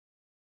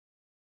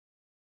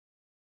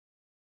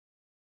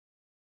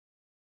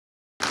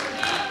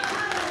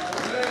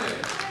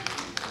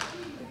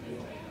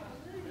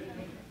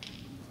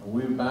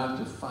about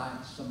to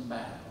fight some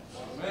battles.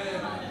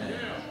 Amen.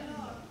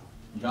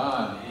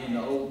 God, in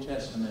the Old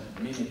Testament,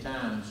 many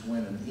times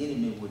when an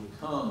enemy would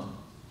come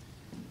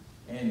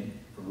and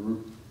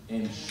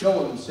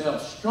show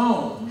himself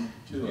strong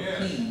to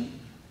a king,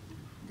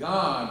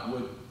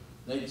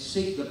 they'd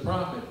seek the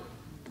prophet,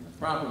 and the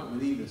prophet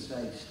would either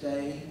say,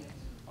 stay,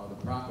 or the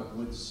prophet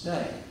would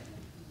say,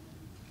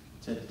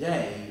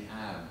 today I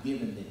have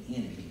given the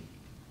enemy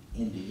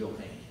into your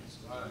hands.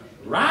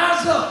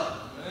 Rise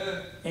up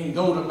and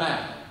go to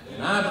battle.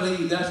 And I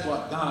believe that's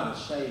what God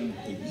is saying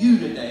to you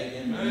today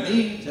and to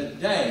me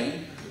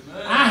today.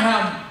 I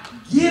have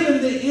given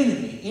the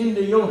enemy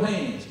into your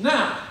hands.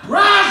 Now,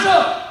 rise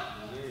up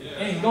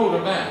and go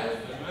to battle.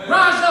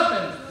 Rise up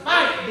and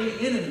fight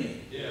the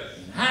enemy.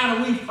 And how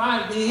do we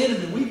fight the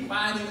enemy? We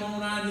fight him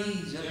on our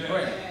knees in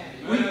prayer.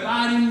 We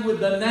fight him with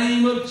the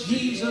name of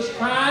Jesus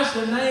Christ,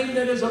 the name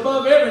that is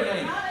above every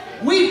name.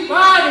 We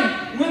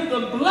fight him with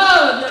the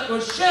blood that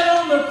was shed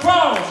on the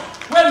cross,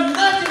 where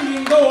nothing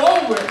can go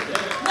over it.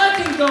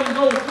 Nothing can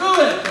go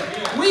through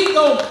it. We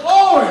go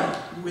forward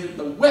with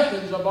the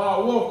weapons of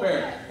our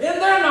warfare.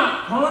 And they're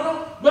not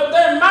carnal, but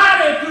they're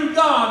mighty through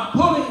God,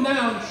 pulling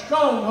down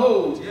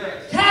strongholds,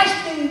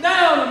 casting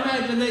down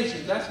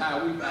imaginations. That's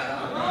how we fight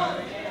our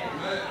God.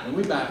 And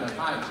we're about to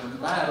fight some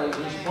battles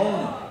this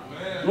morning.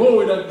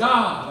 Glory to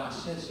God. I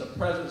sense the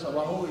presence of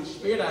the Holy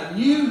Spirit. I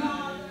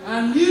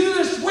knew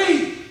this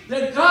week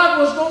that God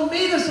was going to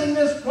meet us in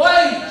this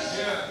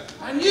place.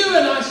 I knew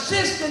and I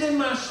sensed it in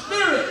my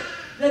spirit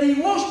that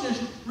he wants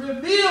to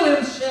reveal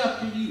himself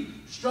to you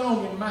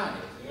strong and mighty.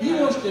 He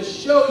wants to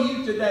show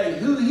you today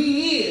who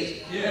he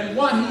is and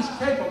what he's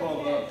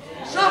capable of.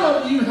 Some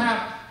of you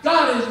have,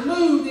 God has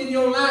moved in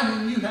your life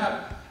and you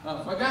have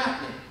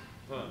forgotten it.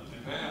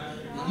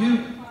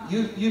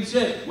 You've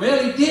said,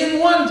 well, he did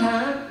one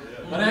time,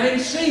 but I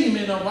ain't seen him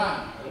in a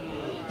while.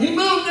 He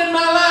moved in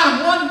my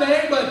life one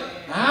day, but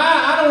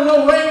I don't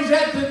know where he's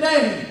at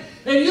today.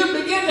 And you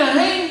begin to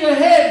hang your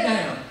head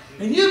down.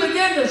 And you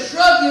begin to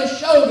shrug your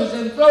shoulders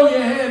and throw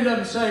your hand up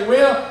and say,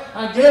 well,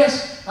 I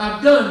guess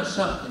I've done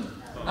something.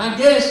 I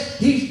guess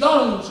he's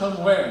gone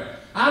somewhere.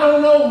 I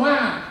don't know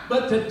why.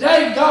 But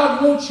today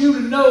God wants you to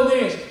know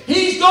this.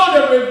 He's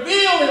going to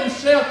reveal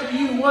himself to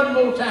you one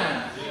more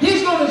time.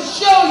 He's going to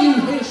show you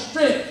his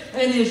strength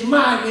and his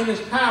might and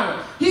his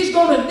power. He's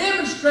going to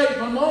demonstrate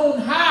from on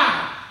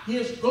high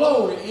his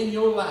glory in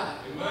your life.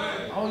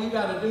 Amen. All you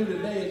got to do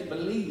today is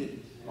believe it.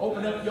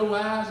 Open up your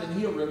eyes and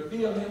he'll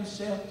reveal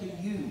himself to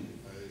you.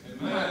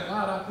 Amen. My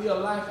God, I feel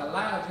like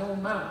Elijah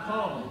on Mount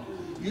Carmel.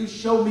 You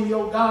show me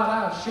your God,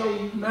 I'll show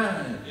you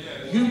mine.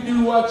 Yes. You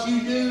do what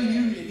you do,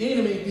 you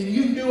enemy.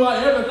 You can do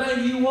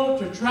everything you want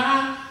to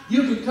try.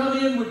 You can come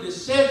in with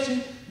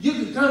deception. You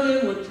can come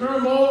in with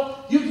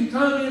turmoil. You can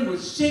come in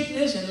with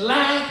sickness and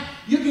lack.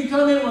 You can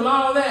come in with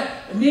all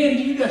that. And then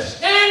you just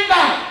stand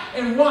back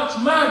and watch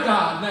my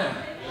God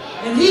now.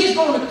 And he's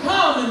going to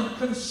come and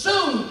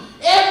consume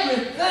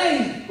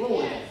everything.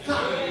 Glory to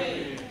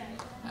God.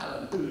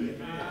 Hallelujah.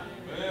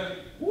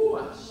 Ooh,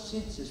 I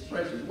sense his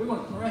presence. We're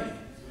going to pray.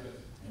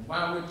 And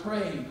while we're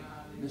praying,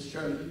 Miss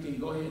Shirley, you can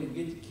go ahead and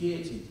get the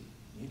kids. And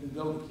you can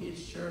go to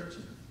kids' church.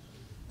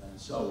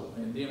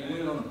 And then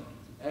we're going to,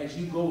 as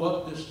you go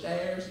up the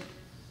stairs,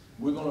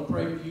 we're going to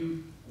pray with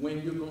you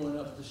when you're going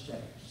up the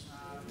stairs.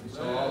 And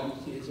so all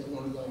the kids that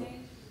want to go,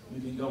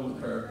 you can go with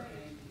her.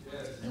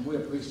 And we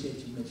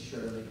appreciate you, Miss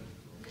Shirley.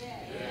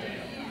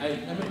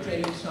 Hey, let me tell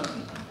you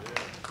something.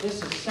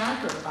 It's a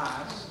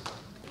sacrifice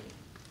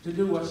to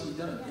do what she's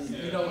done. And,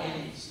 you know,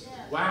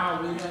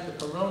 while we had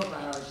the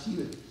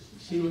coronavirus,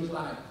 she was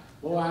like,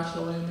 boy, I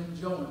sure am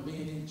enjoying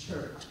being in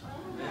church.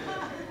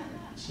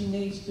 She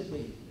needs to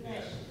be.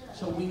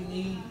 So we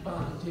need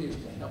volunteers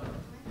to help her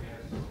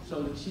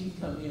so that she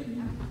can come in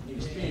and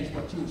experience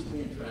what you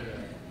experience right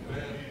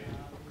now.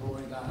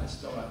 Glory to God, I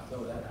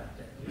throw that out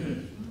there.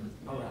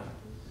 All right.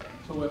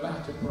 So we're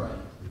about to pray.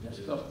 There's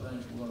a couple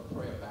things we're going to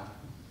pray about.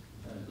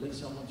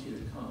 Lisa, I want you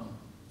to come.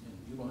 And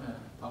you're going to have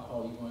to, Papa,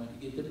 you're going to have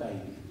to get the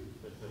baby.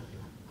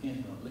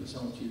 And Lisa,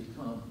 I want you to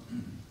come.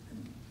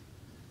 And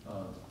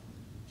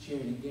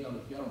Sherry and Gail,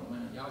 if y'all don't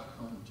mind, y'all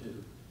come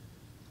too.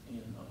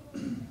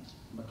 And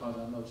because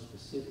I know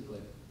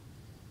specifically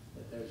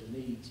that there's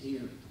needs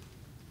here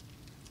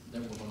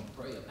that we're going to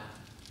pray about.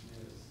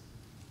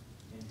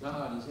 And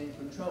God is in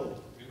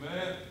control.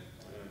 Amen.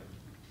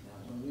 Now,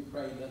 when we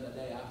prayed the other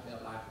day, I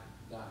felt like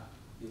God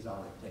is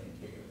already taking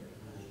care of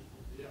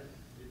everything.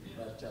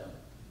 But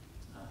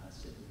I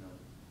said, you know,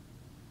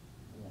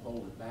 I'm going to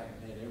hold it back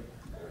and let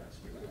everybody pray. So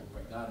we're going to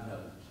pray. God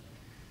knows.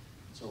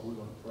 So we're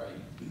going to pray.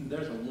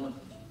 There's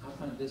I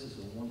think this is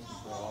a once and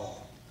for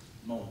all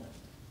moment.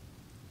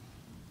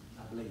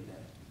 I believe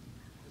that.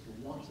 It's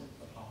a once and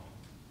for all.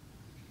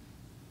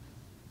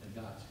 And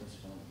God's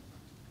just going to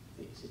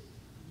fix it.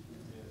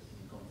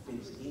 He's going to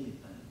fix anything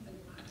that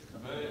might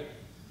come up.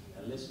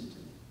 Now listen to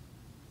me.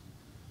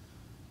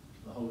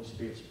 The Holy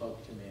Spirit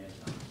spoke to me as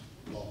I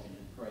was walking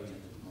and praying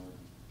this morning.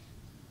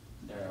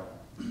 Daryl,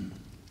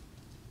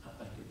 I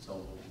think it's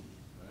over.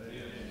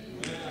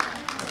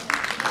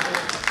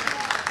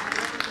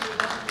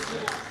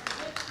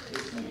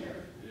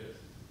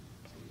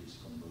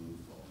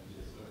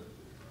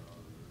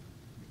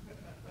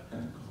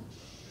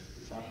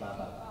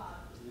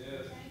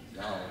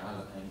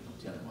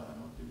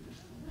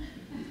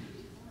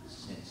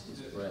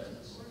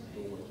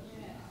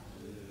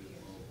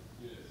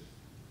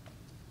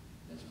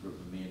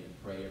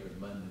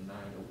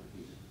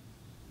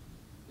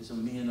 It's a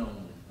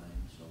men-only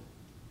thing, so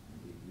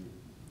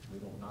we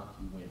don't knock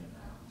you women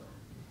out, but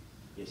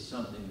it's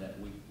something that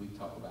we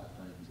talk about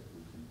things that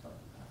we can talk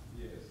about.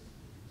 Yes.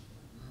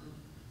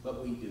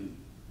 But we do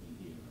in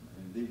here,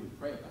 and then we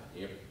pray about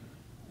everything.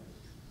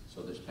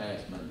 So this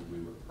past Monday we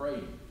were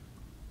praying,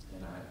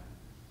 and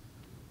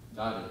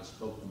God had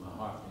spoke to my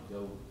heart to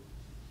go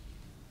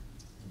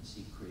and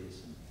see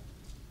Chris, and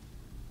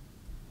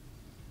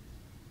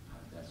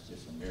that's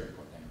just a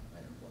miracle down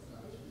there what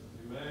God's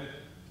doing. Amen.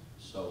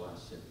 So I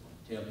said, well,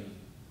 tell me,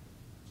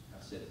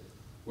 I said,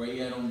 where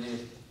you at on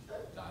this?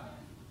 God.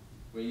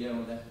 Where you at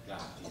on that? God.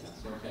 I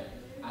said, okay,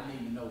 I need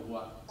to know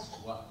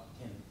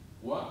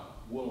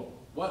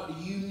what do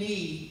you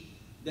need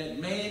that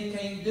man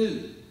can't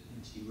do?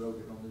 And she wrote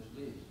it on this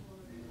list.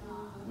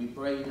 We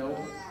prayed over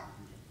it.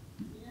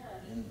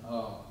 And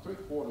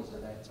 3/4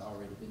 of that's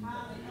already been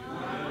done.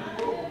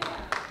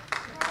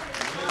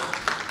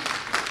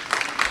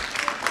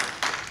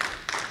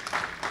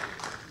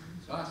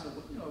 So I said,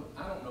 well,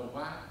 I don't know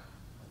why.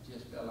 I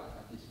just felt like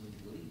I just need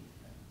to leave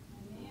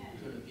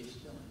until it gets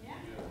done.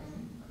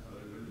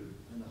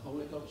 And the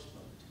Holy Ghost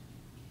spoke to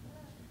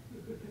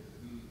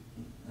me.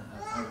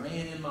 I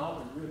ran in my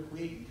office real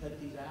quick and cut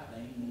these out.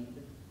 They ain't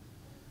needed.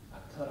 I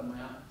cut them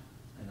out,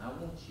 and I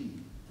want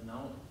you, and I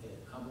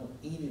want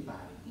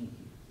anybody in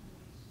here.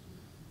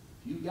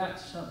 If you got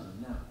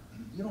something, now,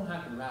 you don't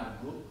have to write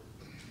a book,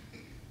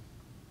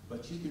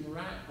 but you can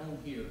write on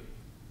here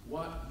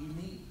what you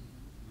need.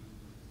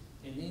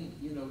 And then,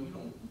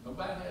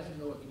 nobody has to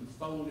know it. You can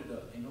fold it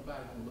up. Ain't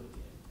nobody going to look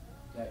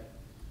at it. Okay?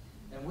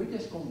 And we're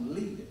just going to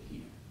leave it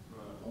here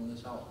on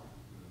this altar.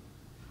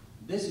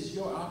 This is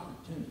your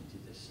opportunity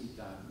to see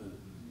God move.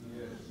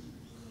 Yes.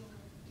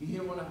 Do you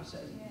hear what I'm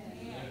saying?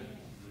 Yeah.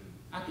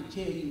 I could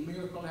tell you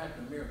miracle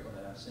after miracle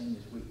that I've seen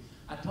this week.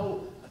 I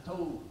told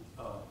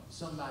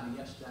somebody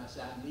yesterday, I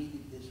said, I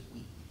needed this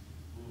week.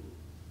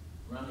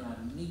 Ronnie, I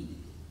needed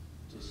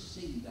it to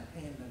see the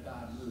hand of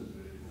God move.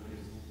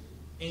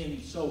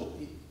 And so,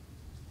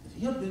 if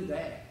he'll do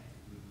that,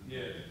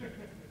 Yes.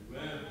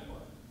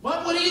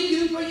 what would he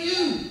do for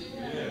you?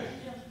 Yes.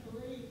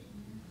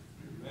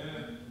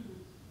 Amen.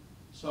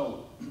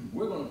 So,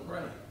 we're going to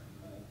pray.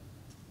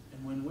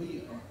 And when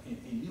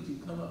and you can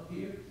come up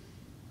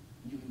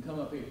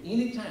here,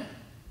 anytime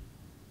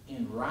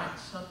and write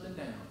something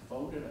down,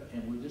 fold it up,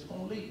 and we're just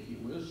going to leave it here.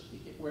 We'll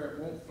stick it where it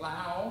won't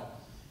fly off.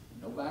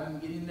 And nobody can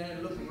get in there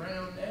and look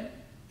around at it.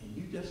 And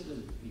you just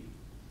leave it here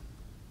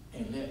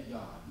and let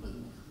God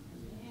move.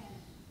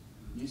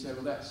 You say,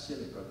 well, that's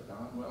silly, Brother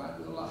Don. Well, I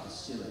do a lot of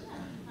silly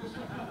things.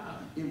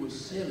 It was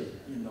silly,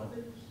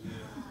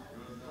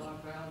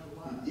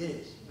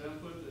 Yes. They'll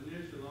put the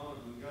initial on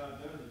it when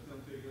God does it,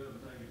 come pick it up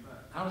and take it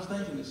back. I was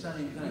thinking the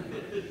same thing.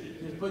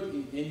 Just put,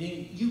 and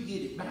then you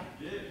get it back.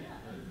 Yeah.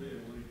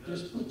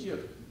 Just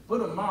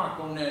put a mark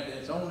on that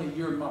that's only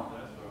your mark.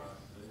 That's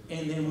right.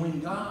 And then when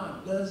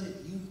God does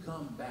it, you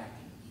come back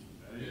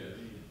and get it.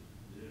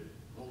 Yeah.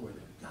 Glory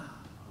to God.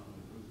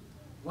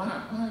 Why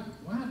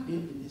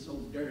dip in this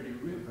old dirty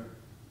river?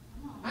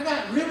 I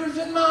got rivers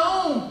in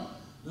my own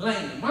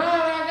land. Why do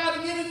I got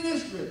to get in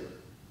this river?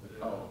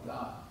 Oh,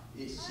 God.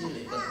 It's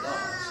silly, but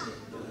God said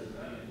do it.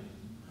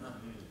 Huh?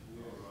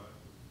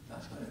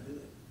 God's going to do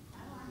it.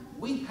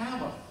 We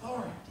have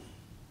authority.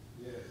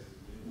 Yes.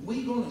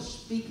 We're going to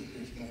speak it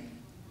this morning.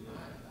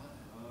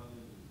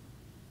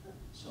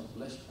 So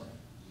let's pray.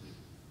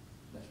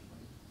 Let's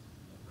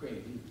pray.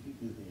 Craig, you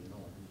do the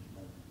anointing this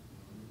morning.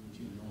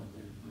 You anoint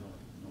there.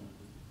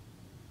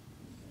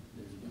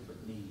 There's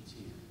different needs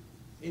here.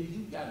 If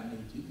you've got a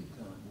need, you can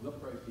come. We'll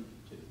pray for you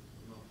too.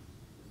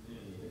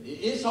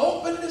 It's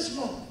open this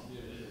morning.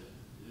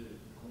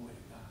 Glory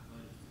to God.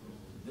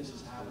 This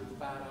is how we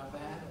fight our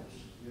battles.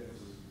 Yes.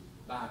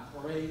 By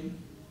praying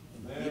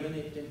and giving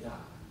it to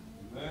God.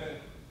 Amen.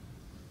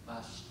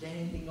 By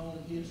standing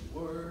on His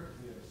word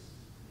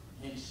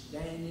Yes. and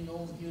standing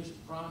on His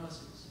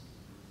promises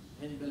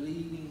and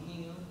believing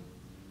Him.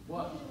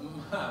 What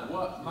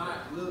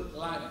might look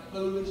like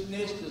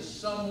foolishness to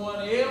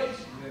someone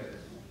else Yes.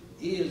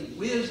 is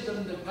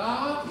wisdom to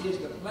God, is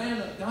the plan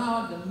of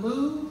God to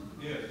move.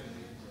 Yes.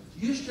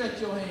 You stretch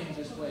your hands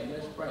this way.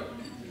 Let's pray.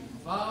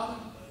 Father,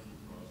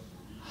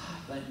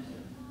 thank you.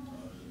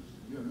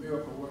 You're a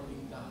miracle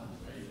working God.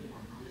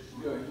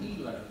 You're a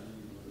healer.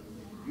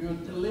 You're a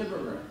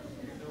deliverer.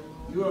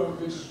 You're a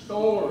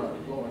restorer,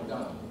 Lord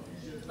God.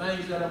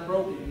 Things that are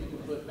broken, you can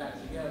put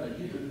back together.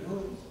 You can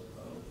move.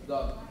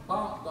 The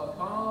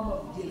balm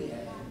of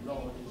Gilead,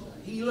 Lord, is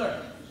a healer.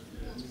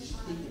 We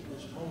speak it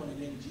this morning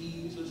in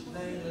Jesus'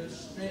 name and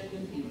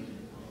strengthen healing.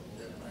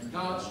 And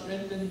God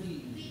strengthen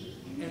healing.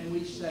 And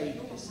we say,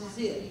 this is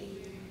it.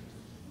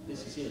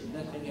 This is it,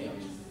 nothing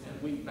else.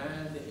 And we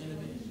bind the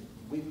enemy.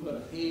 We put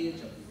a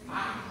hedge of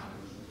fire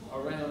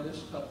around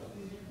this couple.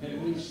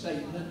 And we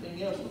say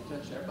nothing else will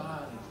touch their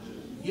bodies.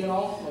 Get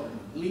off of them.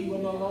 Leave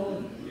them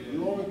alone.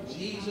 Lord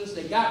Jesus,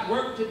 they got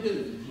work to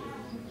do.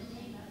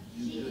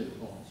 You do it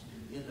for us.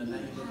 In the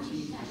name of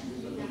Jesus,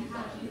 we believe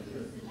God will do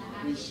it.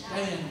 We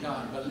stand,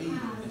 God,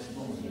 believing this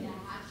morning.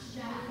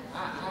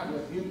 I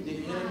rebuke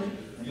the enemy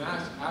and And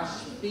I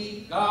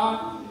speak,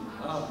 God,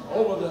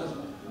 over the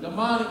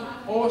demonic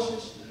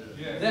forces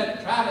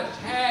that try to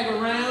tag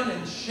around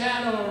and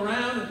shadow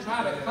around and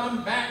try to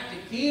come back to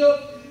kill.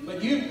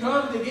 But you've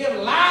come to give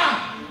life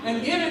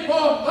and give it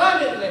more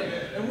abundantly.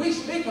 And we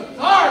speak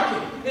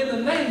authority in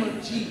the name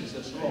of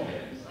Jesus, Lord.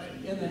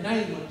 In the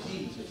name of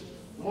Jesus.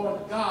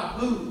 Lord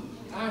God, move.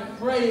 I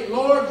pray,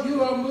 Lord,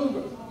 you are a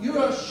mover.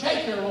 You're a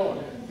shaker,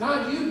 Lord.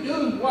 God, you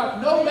do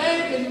what no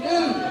man can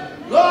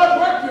do. Lord,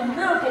 work your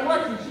miracle,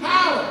 work your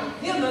power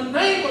in the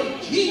name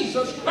of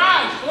Jesus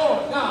Christ,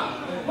 Lord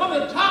God. From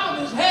the top of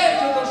his head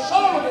to the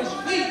sole of his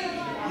feet,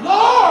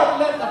 Lord,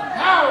 let the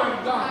power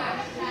of God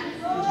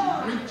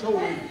just reach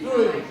over and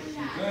through him.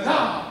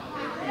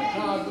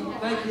 God, we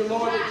thank you,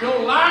 Lord, that your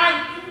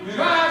light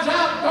drives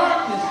out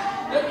darkness,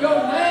 that your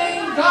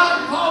name,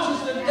 God,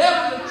 causes the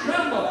devil to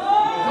tremble.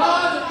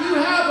 God, that you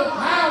have the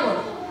power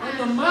and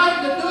the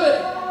might to do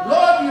it.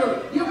 Lord,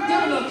 you've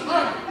given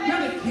authority.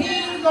 You're the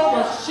king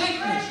over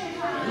sickness.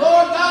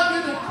 Lord God,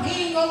 you're the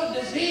king over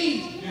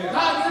disease.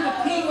 God, you're the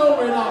king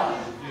over it all.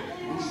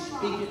 We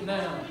speak it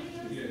now.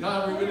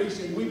 God, we release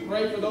it. We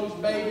pray for those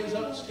babies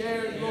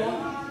upstairs, Lord.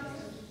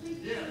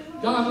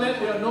 God, let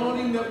the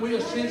anointing that we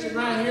are sensing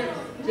right here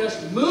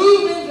just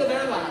move into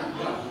their life,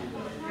 God.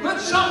 Put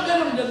something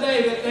in them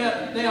today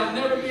that they'll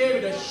never be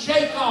able to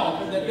shake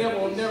off and the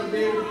devil will never be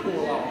able to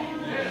pull off.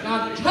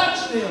 God,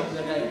 touch them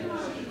today.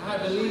 I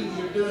believe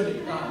you're doing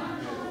it, God.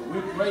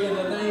 We pray in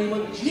the name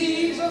of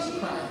Jesus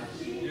Christ.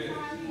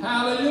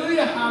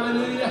 Hallelujah,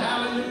 hallelujah,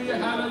 hallelujah,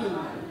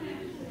 hallelujah.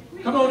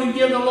 Come on and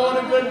give the Lord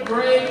a good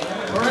great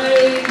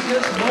praise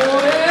this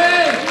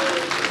morning.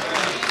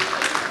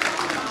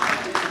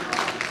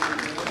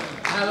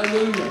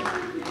 Hallelujah.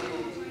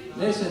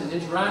 Listen,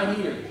 it's right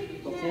here.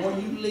 Before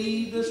you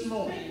leave this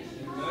morning,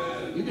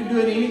 you can do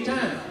it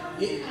anytime.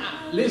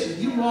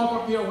 Listen, you walk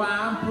up here while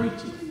I'm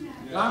preaching.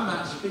 God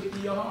might speak to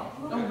your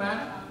heart. Don't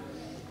matter.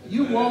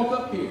 You walk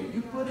up here.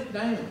 You put it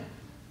down.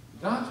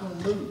 God's going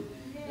to move.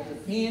 There's a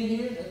pen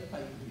here. There's a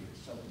paper here.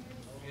 So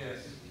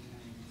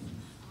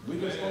we're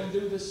just going to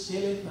do the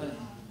silly thing.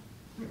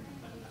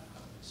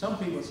 Some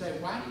people say,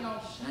 why do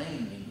y'all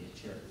sing in your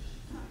church?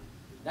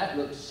 That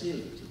looks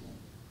silly to them.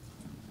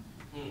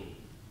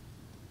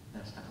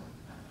 That's how we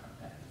find our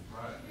pastor.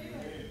 Right.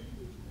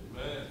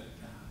 Amen.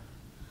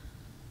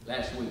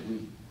 Last week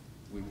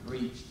we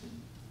preached,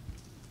 and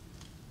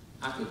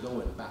I could go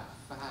in about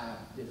 5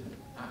 different.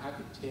 I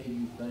could tell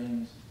you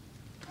things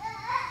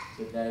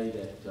today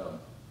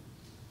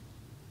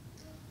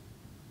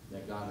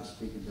that God is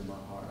speaking to my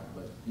heart.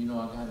 But you know,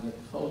 I got to get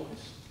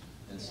focused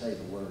and say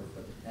the word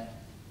for today.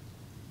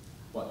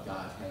 What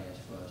God has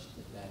for us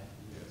today.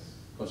 Yes.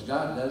 Because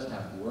God does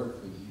have a word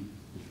for you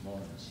this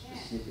morning, a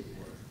specific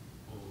word.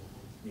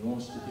 He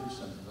wants to do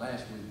something.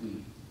 Last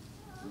week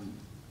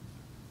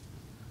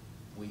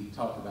we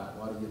talked about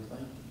what are you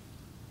thinking.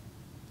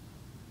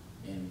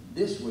 And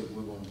this week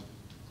we're going to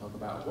talk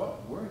about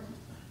what were you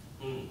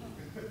thinking.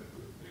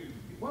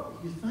 What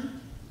were you thinking?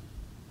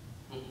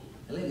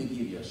 And let me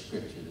give you a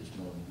scripture this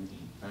morning. You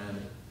can find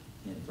it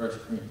in 1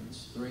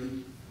 Corinthians 3.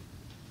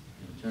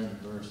 And turn to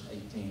verse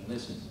 18.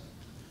 Listen,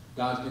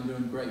 God's been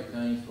doing great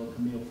things for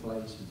Camille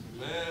Place.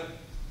 Amen.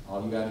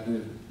 All you got to do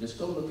is just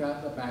go look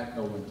out the back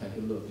door and take a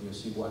look, and you'll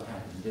see what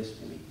happened this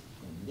week.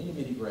 And many,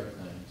 many great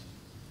things.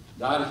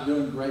 God is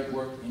doing great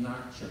work in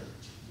our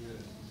church,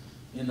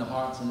 in the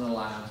hearts and the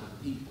lives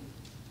of people.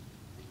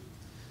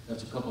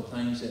 That's a couple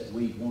things that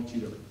we want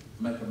you to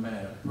make a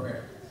matter of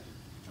prayer.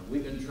 And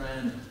we've been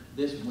trying,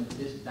 this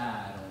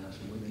died on us,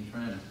 and we've been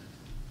trying to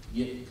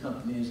get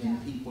companies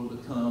and people to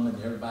come,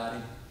 and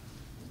everybody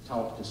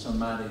talked to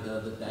somebody the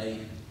other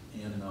day,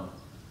 and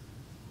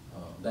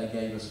they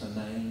gave us a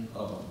name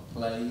of a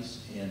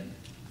place, and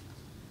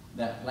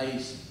that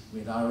place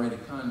we'd already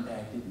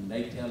contacted, and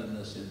they telling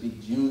us it'd be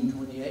June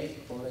 28th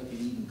before they could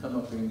even come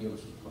up here and give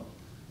us a quote.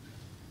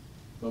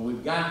 But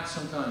we've got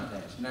some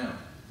contacts. Now,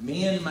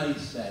 men may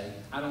say,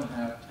 I don't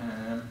have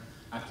time,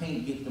 I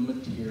can't get the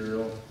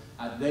material,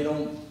 they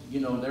don't, you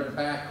know, they're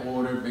back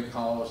ordered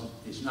because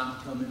it's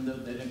not coming,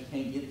 they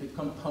can't get the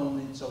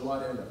components or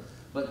whatever.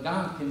 But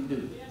God can do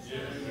it.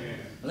 Yes.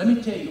 Let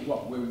me tell you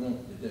what we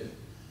want to do.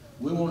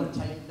 We want to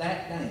take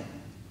that down.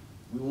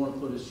 We want to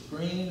put a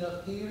screen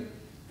up here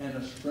and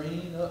a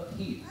screen up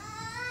here.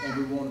 And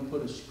we want to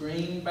put a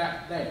screen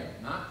back there.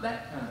 Not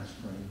that kind of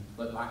screen,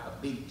 but like a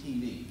big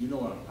TV. You know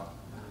what I'm talking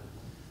about.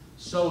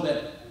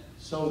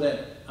 So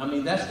that, I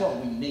mean, that's what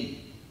we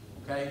need.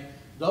 Okay?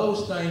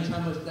 Those things, how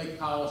much they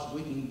cost,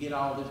 we can get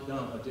all this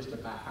done, but just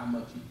about how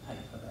much you pay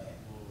for that.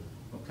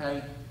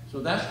 Okay?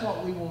 So that's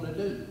what we want to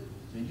do.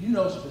 So you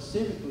know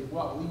specifically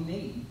what we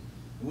need.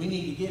 We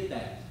need to get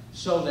that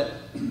so that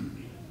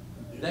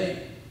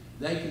they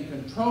can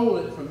control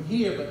it from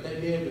here, but they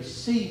be able to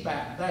see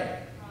back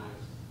there.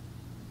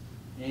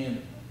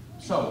 And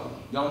so,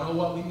 y'all know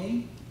what we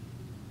need?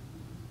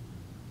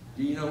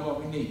 Do you know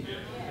what we need?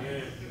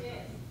 Yes.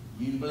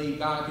 You believe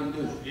God can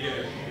do it?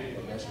 Yes.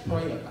 Well, let's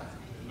pray about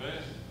it.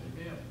 Amen.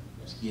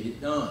 Let's get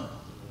it done.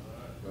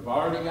 We've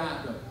already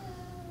got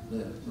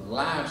the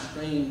live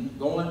stream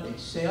going,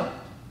 except,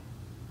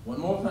 one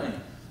more thing,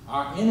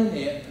 our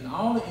internet and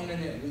all the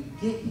internet we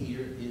get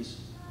here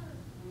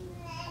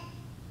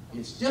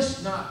it's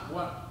just not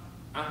what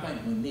I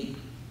think we need.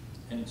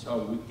 And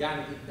so we've got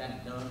to get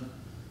that done.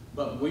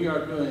 But we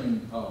are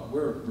doing,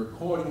 we're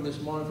recording this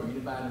morning for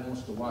anybody who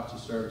wants to watch the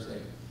service.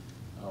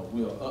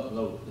 We'll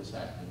upload it this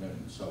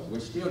afternoon. So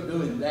we're still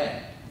doing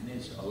that. And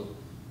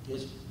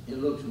it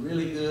looks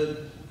really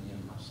good.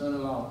 And my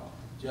son-in-law,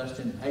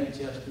 Justin, hey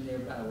Justin,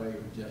 everybody wave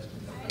at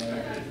Justin.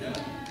 Okay?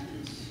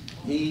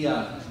 He's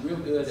real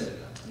good at it.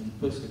 And he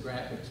puts the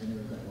graphics and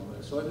everything on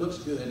there. So it looks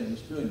good and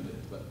it's doing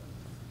good. But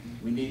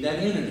we need that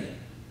internet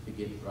to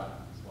get it right.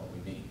 That's what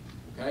we need.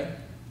 Okay?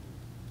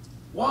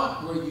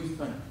 What were you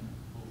thinking?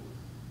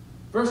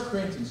 1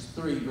 Corinthians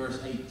 3, verse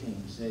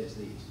 18 says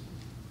this.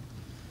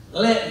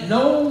 Let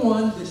no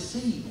one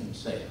deceive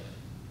himself.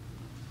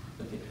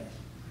 Look at that.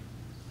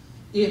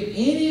 If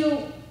any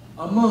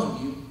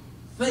among you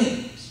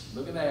thinks,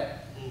 look at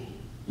that,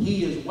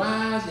 he is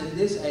wise in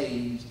this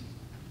age,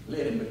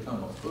 let him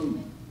become a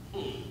fool,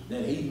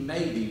 that he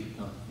may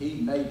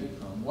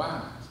become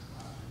wise.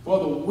 For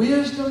the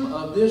wisdom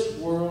of this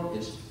world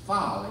is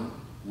folly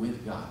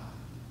with God.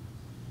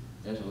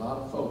 There's a lot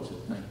of folks that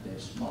think they're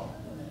smart.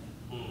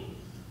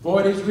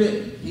 For it is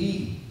written,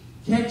 he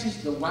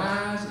catches the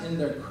wise in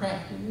their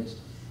craftiness,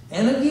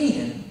 and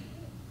again,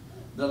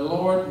 the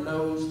Lord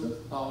knows the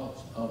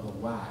thoughts of the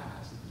wise.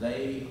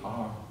 They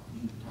are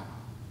futile.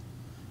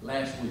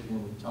 Last week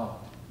when we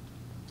talked,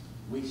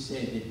 we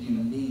said that you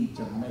need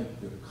to make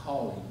your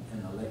calling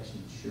and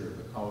election sure,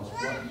 because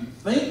what you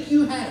think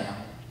you have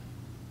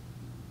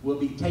will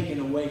be taken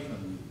away from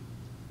you.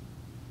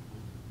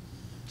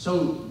 So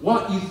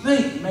what you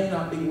think may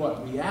not be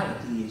what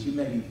reality is. You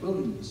may be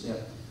fooling yourself.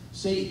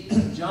 See,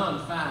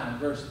 John 5,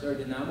 verse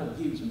 39, I'm going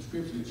to give you some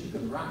scriptures. You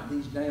can write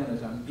these down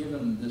as I'm giving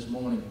them this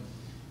morning,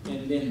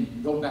 and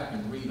then go back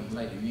and read them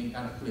later. You ain't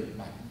got to flip it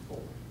back and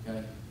forth,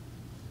 okay?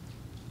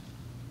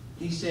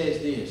 He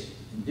says this,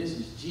 and this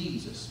is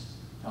Jesus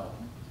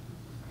talking.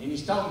 And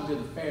he's talking to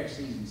the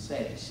Pharisees and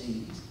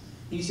Sadducees.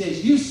 He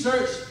says, you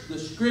search the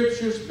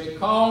scriptures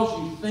because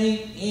you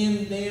think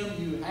in them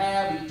you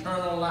have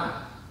eternal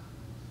life.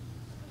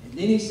 And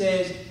then he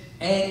says,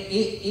 and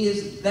it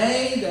is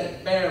they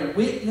that bear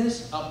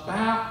witness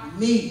about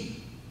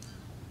me.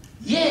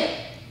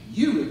 Yet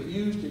you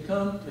refuse to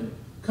come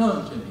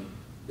to me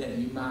that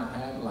you might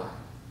have life.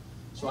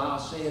 So I'll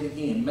say it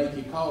again, make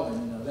your calling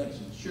and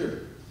election sure.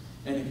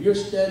 And if you're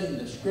studying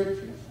the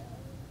scriptures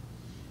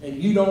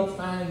and you don't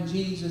find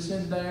Jesus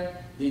in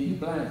there, then you're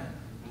blind.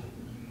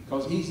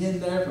 Because he's in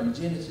there from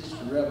Genesis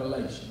to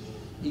Revelation.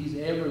 He's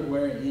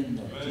everywhere in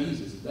there. Amen.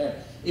 Jesus is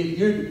there. If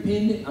you're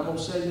dependent, I'm going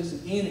to say this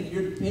again, if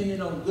you're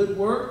dependent on good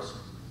works,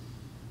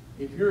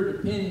 if you're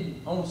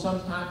dependent on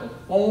some type of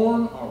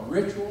form or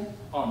ritual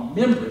or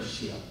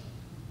membership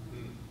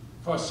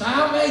for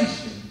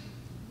salvation,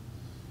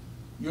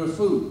 you're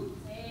fooled.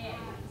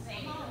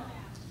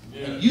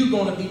 Yeah. And you're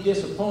going to be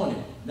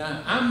disappointed.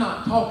 Now, I'm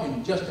not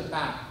talking just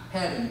about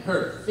having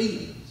hurt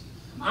feelings.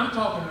 I'm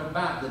talking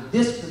about the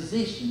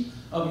disposition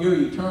of your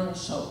eternal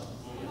soul.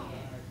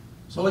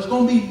 So it's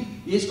going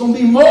to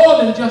be more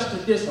than just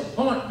a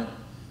disappointment.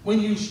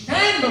 When you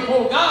stand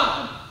before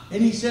God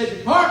and he said,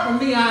 depart from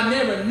me, I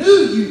never knew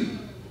you.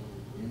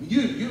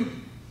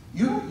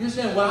 You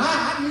said, well,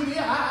 I knew you.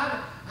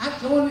 I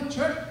joined the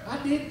church.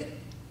 I did that.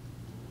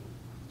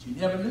 But you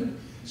never knew.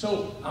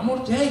 So I'm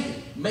going to tell you,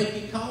 make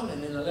your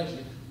calling and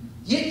election.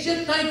 Get your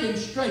thinking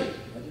straight.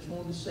 I just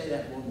wanted to say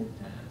that one more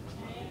time.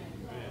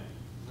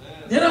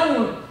 Then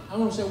I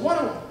want to say, what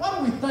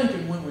are we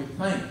thinking when we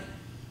think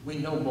we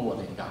know more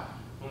than God?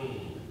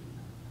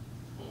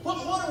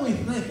 What are we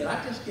thinking?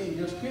 I just gave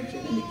you a scripture.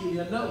 Let me give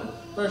you another.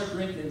 1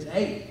 Corinthians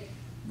 8,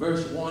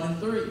 verse 1 and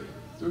 3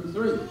 through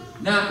 3.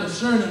 Now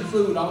concerning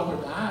food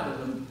offered to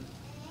idols,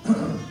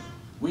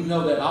 we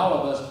know that all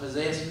of us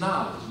possess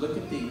knowledge. Look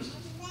at these.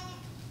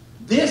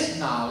 This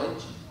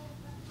knowledge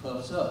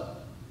puffs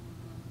up,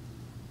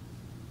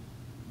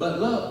 but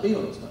love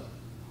builds up.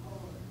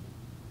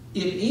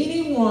 If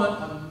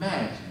anyone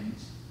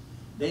imagines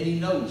that he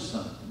knows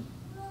something,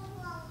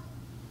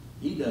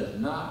 he does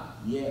not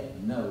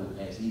yet know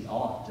as he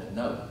ought to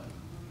know.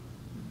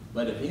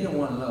 But if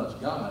anyone loves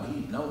God,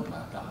 he's known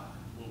by God.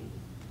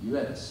 You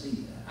have to see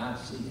that. I've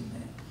seen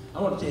that.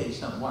 I want to tell you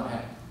something, what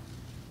happened.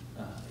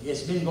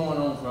 It's been going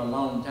on for a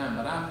long time,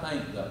 but I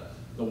think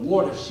the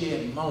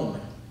watershed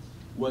moment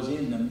was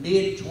in the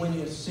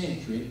mid-20th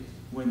century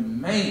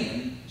when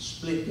man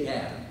split the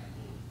atom.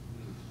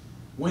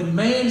 When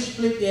man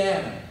split the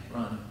atom,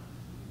 Ronnie,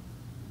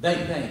 they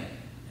think,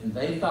 and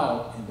they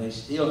thought, and they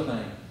still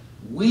think,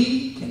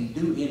 we can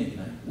do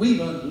anything.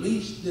 We've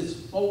unleashed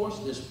this force,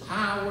 this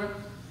power.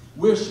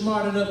 We're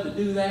smart enough to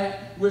do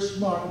that. We're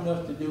smart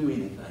enough to do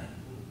anything.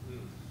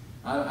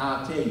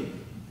 I'll tell you,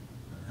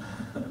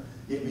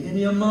 if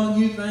any among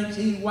you thinks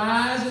he's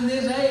wise in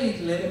this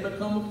age, let him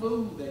become a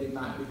fool, that he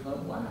might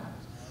become wise.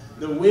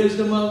 The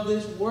wisdom of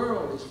this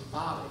world is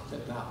folly to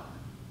God.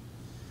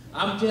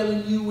 I'm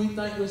telling you, we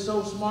think we're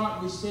so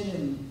smart, we're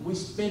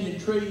spending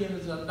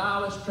trillions of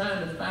dollars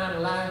trying to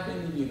find life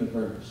in the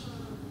universe.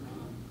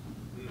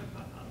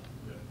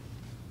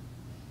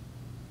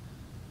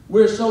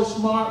 We're so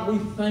smart, we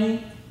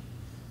think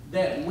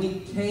that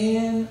we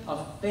can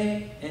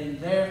affect and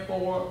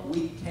therefore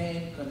we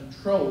can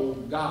control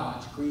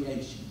God's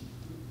creation.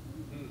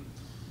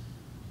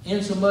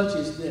 Insomuch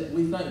as that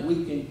we think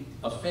we can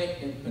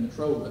affect and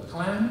control the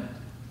climate,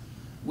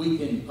 we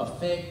can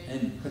affect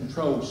and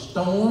control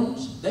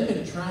storms. They've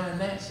been trying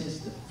that since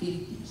the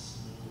 50s.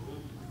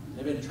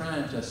 They've been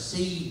trying to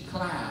seed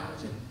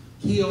clouds and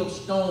kill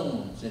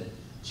storms and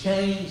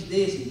change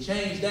this and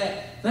change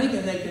that,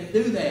 thinking they can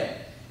do that.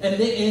 And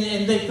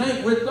they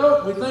think we're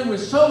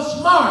so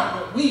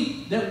smart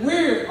that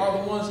we are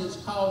the ones that's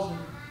causing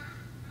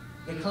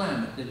the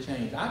climate to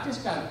change. I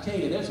just got to tell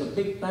you, there's a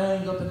big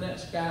thing up in that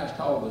sky. It's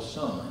called the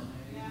sun.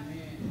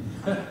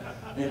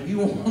 And if you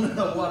want to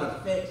know what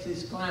affects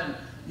this climate,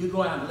 you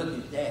go out and look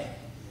at that.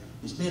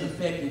 It's been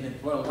affecting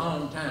it for a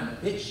long time.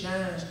 If it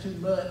shines too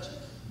much,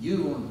 you're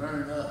going to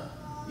burn up.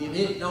 If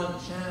it don't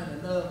shine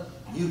enough,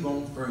 you're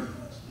going to freeze.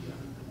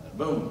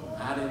 Boom.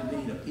 I didn't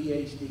need a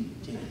PhD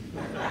to tell you.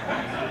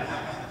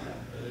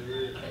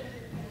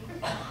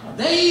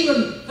 They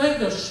even think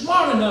they're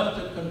smart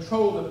enough to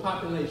control the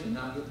population.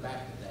 Now, I'll get back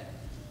to that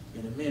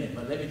in a minute,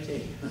 but let me tell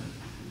you.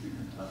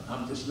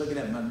 I'm just looking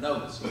at my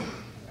notes here.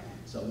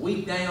 So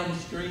we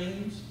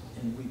downstreams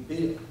and we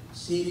built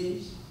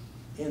cities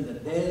in the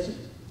desert.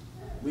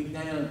 We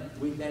down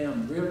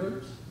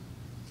rivers.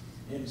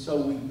 And so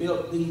we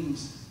built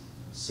these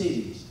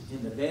cities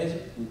in the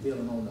desert. We built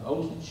them on the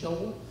ocean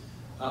shore.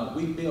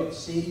 We built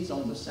cities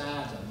on the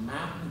sides of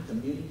mountains,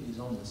 communities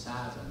on the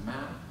sides of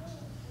mountains.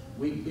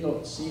 We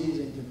built cities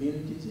and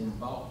communities in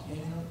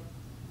volcanic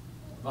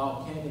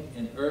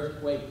and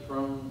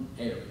earthquake-prone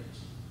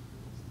areas.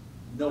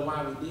 You know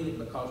why we did it?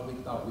 Because we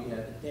thought we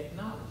had the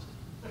technology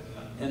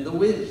and the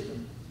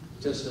wisdom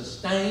to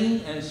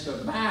sustain and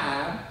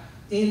survive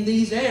in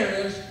these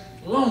areas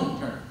long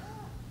term.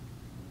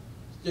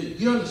 Do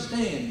you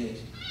understand this?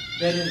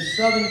 That in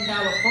Southern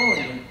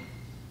California,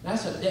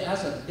 that's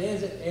a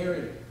desert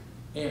area.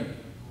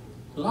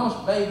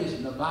 Las Vegas,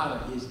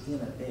 Nevada is in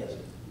a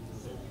desert.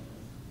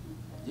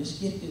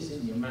 Just get this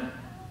in your mind.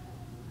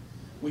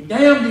 We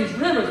dammed these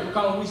rivers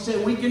because we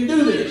said we can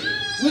do this.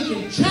 We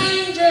can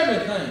change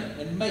everything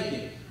and make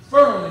it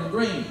fertile and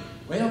green.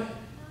 Well,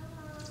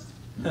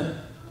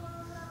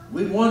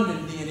 we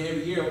wondered then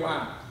every year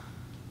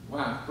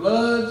why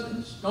floods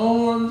and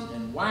storms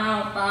and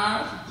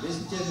wildfires,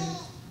 listen to me,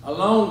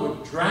 along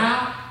with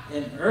drought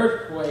and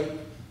earthquake,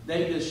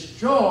 they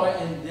destroy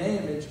and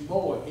damage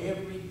more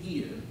every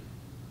year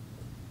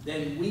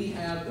than we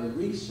have the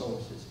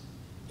resources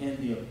and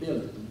the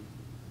ability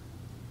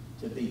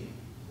to be.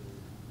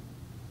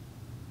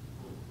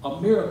 A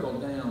miracle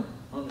down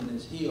under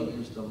this hill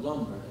is the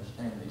lumber that's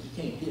down there. You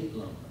can't get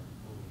lumber.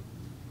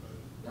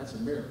 That's a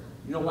miracle.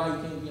 You know why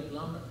you can't get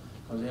lumber?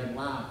 Because they had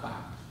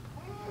wildfires.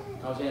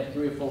 Because they had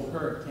 3 or 4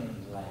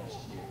 hurricanes last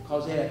year.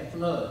 Because they had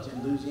floods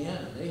in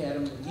Louisiana. They had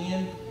them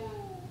again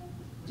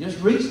just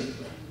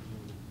recently.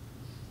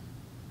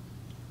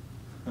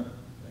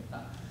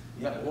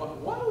 Yeah,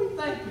 what are we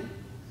thinking?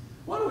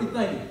 What are we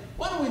thinking?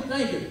 What are we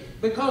thinking?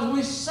 Because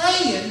we're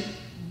saying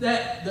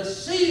that the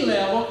sea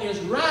level is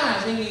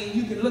rising, and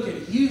you can look at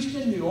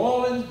Houston, New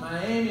Orleans,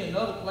 Miami, and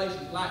other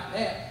places like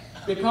that,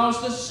 because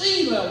the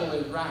sea level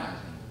is rising.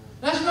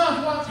 That's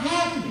not what's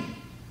happening.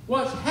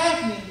 What's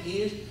happening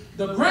is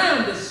the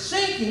ground is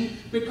sinking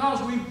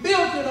because we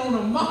built it on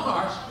a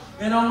marsh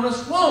and on a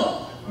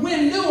swamp.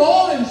 When New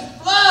Orleans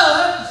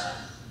floods,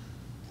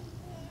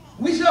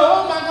 we say,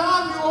 oh my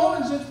God, New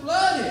Orleans is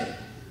flooded.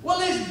 Well,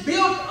 it's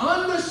built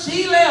under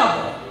sea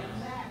level.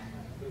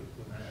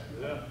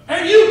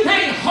 And you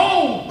can't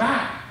hold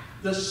back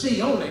the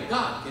sea. Only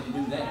God can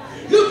do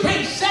that. You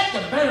can't set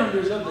the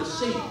boundaries of the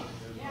sea.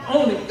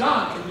 Only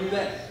God can do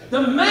that.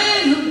 The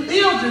man who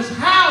builds his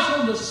house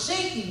on the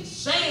sinking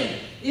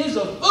sand is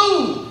a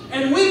fool.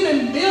 And we've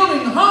been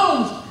building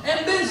homes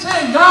and been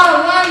saying,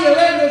 God, why are you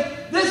letting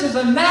us? This is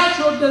a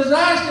natural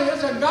disaster.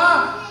 It's a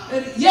God.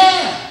 And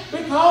yeah,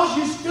 because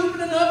you're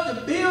stupid enough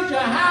to build your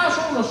house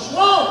on a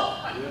swamp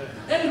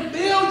and to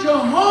build your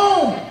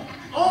home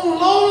on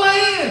low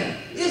land.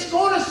 It's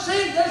going to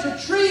sink. There's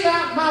a tree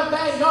out in my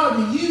backyard,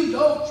 a huge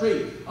oak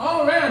tree.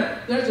 All around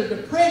it, there's a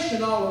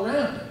depression all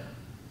around it.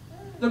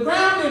 The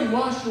ground didn't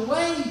wash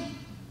away.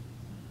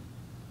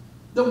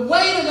 The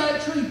weight of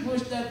that tree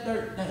pushed that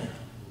dirt down.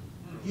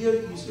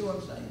 You see what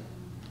I'm saying?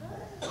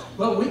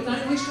 But we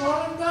think we're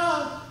smarter than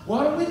God.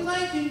 What are we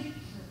thinking?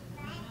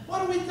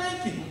 What are we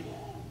thinking?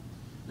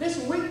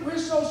 Listen, we're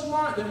so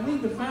smart that we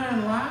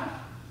define life,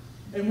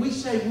 and we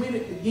say when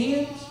it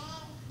begins.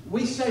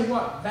 We say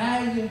what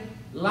value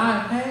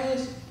life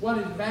has, what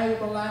is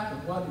valuable life,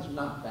 and what is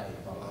not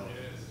valuable life.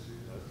 Yes,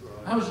 that's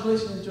right. I was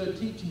listening to a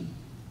teaching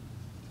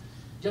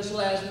just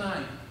last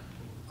night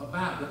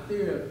about the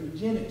theory of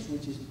eugenics,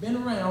 which has been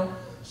around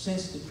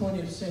since the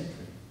 20th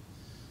century.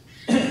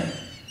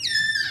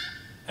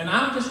 And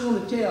I just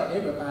want to tell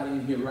everybody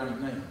in here right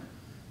now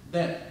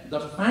that the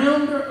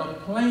founder of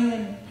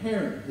Planned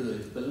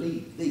Parenthood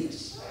believed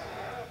this.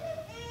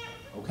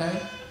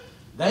 Okay?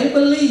 They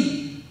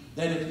believed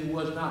that if you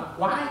was not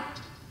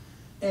white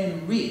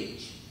and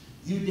rich,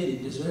 you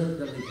didn't deserve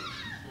to live.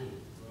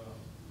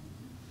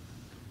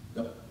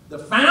 The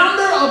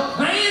founder of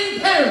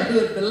Planned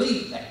Parenthood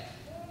believed that.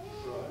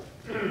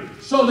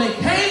 So they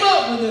came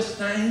up with this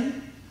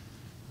thing,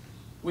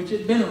 which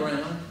had been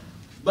around,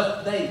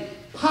 but they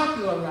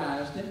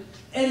popularized it,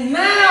 and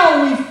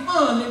now we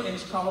fund it, and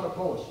it's called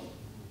abortion.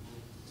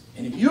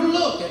 And if you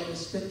look at the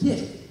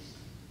statistics,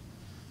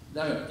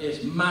 there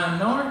is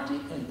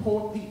minority and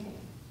poor people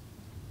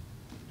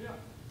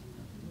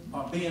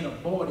are being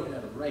aborted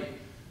at a rate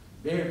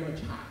very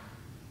much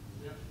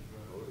higher.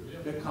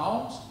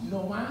 Because, you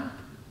know why?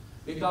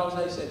 Because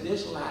they said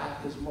this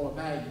life is more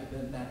valuable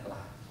than that life.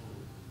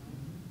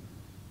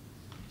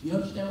 Do you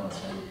understand what I'm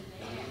saying?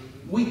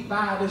 We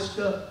buy this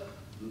stuff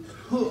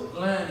hook,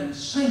 line, and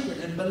sinker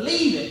and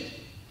believe it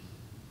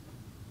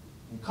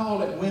and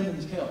call it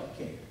women's health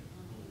care.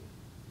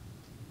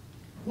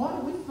 What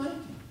are we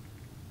thinking?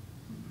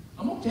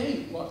 I'm going to tell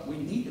you what we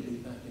need to be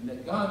thinking,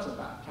 that God's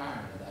about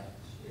tired of that.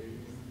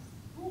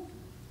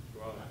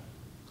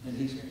 And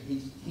he's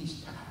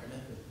tired of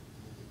it.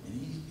 And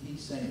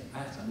he's saying,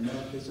 that's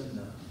enough is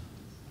enough.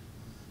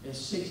 There's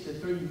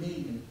 63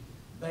 million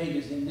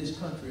babies in this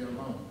country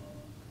alone.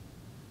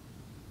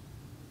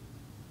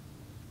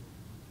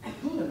 And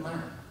who am I?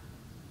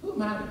 Who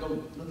am I to go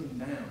looking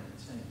down and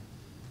saying,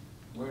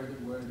 worthy,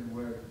 worthy,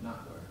 worthy,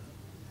 not worthy?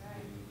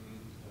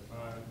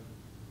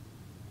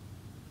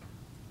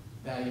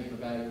 Valuable,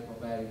 valuable,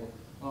 valuable.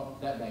 Oh,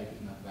 that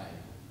baby's not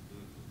valuable.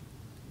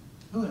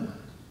 Who am I?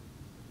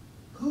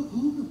 Who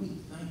do we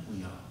think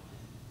we are?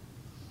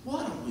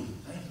 What are we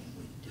thinking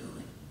we're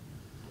doing?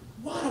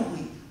 What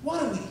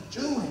are we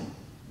doing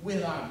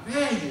with our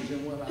values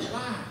and with our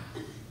lives?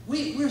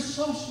 We're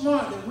so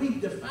smart that we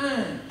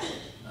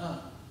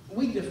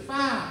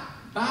defy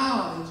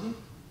biology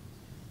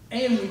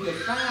and we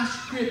defy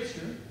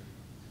Scripture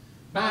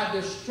by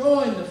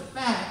destroying the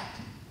fact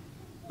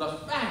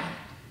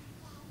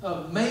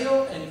of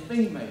male and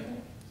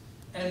female,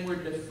 and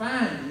we're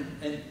defining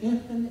an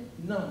infinite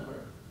number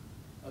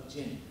of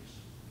genders.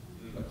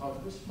 Because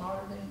we're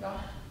smarter than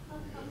God.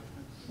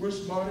 We're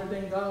smarter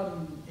than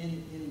God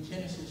in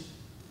Genesis,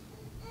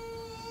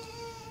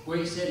 where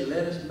he said,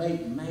 let us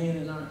make man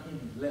in our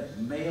image. Let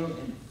male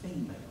and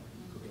female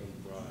create.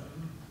 Right.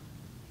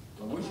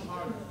 But we're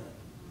smarter than that.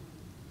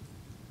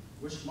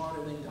 We're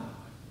smarter than God.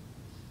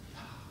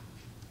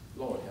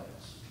 Lord help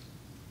us.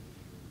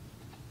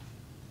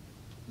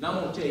 Now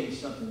I'm going to tell you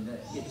something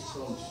that hits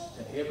close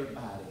to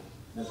everybody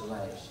this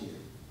last year.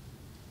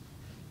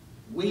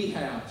 We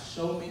have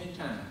so many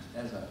times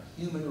as a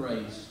human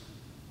race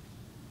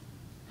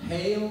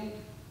hailed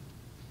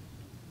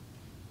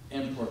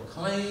and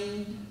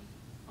proclaimed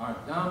our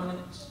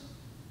dominance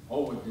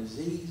over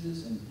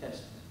diseases and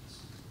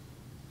pestilence.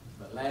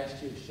 But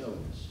last year showed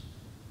us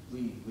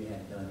we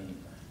hadn't done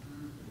anything.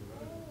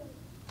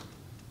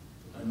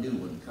 A new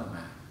one come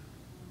out.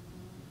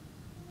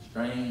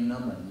 Strain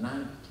number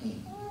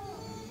 19.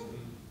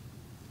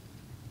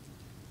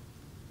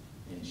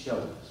 And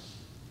showed us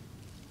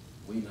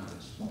we're not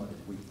as smart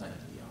as we think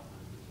we are.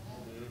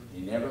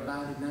 And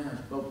everybody now is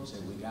supposed to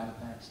say, we got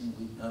a vaccine,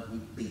 we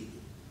beat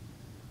it.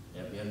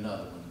 There'll be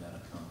another one that'll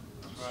come.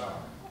 I'm sorry.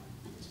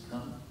 It's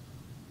coming.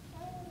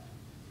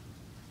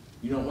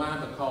 You know why?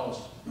 Because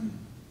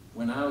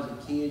when I was a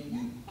kid,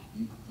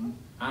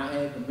 I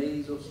had the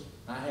measles,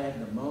 I had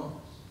the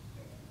mumps,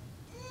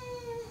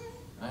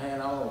 I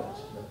had all that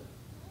stuff.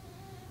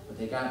 But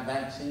they got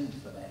vaccines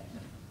for that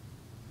now.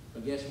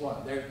 But guess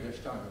what? They're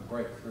starting to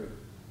break through.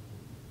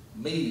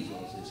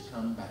 Measles has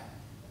come back.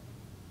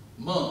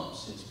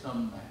 Mumps has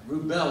come back.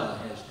 Rubella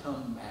has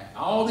come back.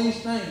 All these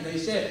things, they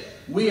said,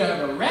 we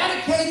have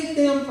eradicated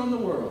them from the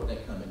world. They're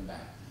coming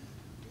back.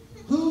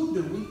 Who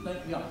do we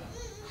think we are?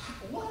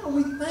 What are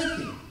we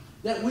thinking?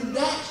 That we're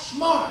that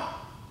smart?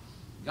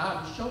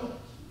 God is showing us.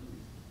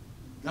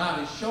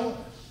 God is showing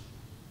us.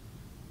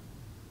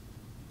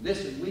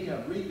 Listen, we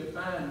have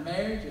redefined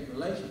marriage and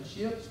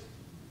relationships.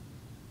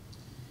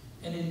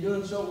 And in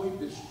doing so, we've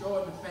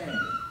destroyed the family.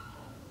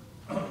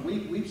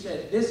 We've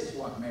said this is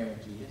what marriage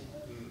is.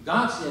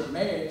 God said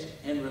marriage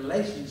and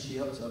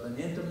relationships of an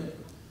intimate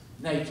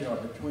nature are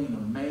between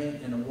a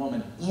man and a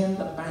woman in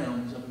the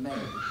bounds of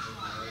marriage.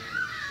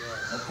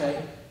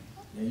 Okay?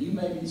 Now you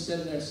may be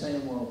sitting there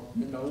saying, well,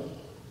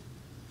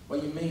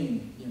 what do you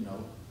mean,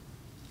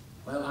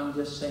 Well, I'm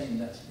just saying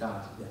that's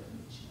God's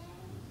definition.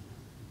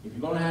 If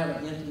you're going to have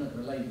an intimate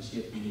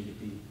relationship, you need to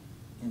be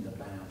in the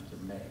bounds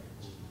of marriage.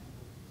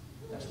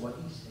 That's what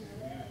he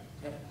said.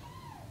 Okay?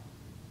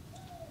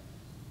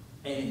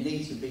 And it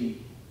needs to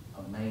be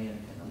a man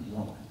and a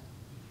woman.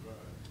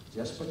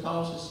 Just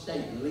because the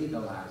state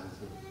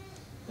legalizes it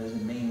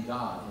doesn't mean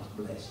God has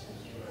blessed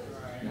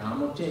it. Now I'm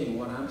going to tell you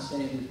what I'm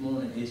saying this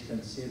morning is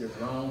considered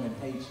wrong and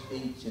hate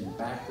speech and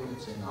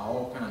backwards and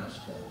all kind of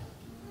stuff.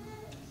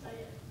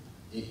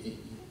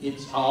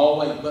 It's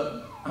always,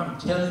 but I'm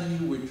telling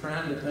you, we're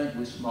trying to think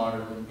we're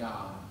smarter than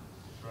God.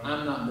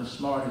 I'm not the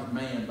smartest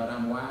man, but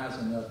I'm wise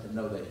enough to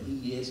know that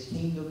He is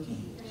King of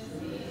Kings.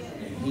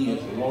 And He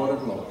is Lord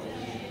of Lords.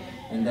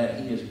 And that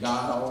He is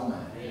God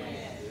Almighty.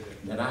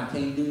 That I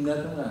can't do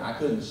nothing with it. I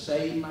couldn't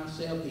save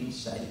myself, He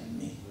saved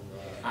me.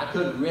 I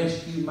couldn't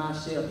rescue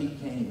myself, He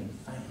came and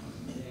found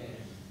me.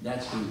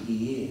 That's who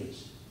He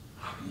is.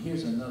 And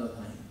here's another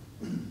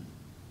thing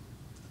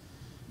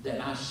that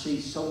I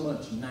see so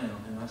much now,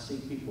 and I see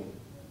people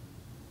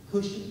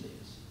pushing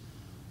this.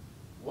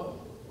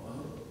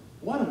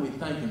 What are we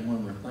thinking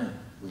when we think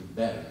we're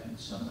better than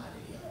somebody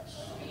else?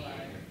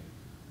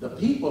 The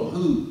people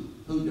who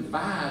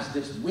devise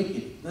this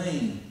wicked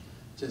thing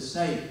to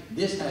say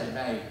this has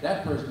value,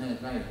 that person has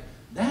value,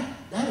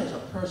 that is a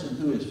person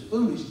who is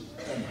foolish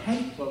and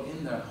hateful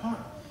in their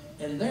heart.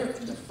 And they're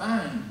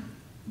defying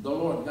the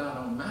Lord God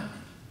Almighty.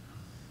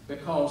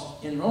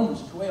 Because in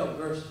Romans 12,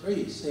 verse 3,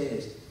 it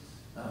says,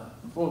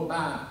 for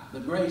by the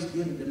grace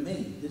given to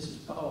me, this is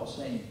Paul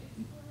saying,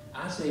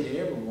 I say to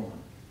everyone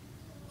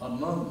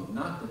among you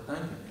not to think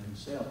of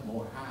himself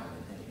more highly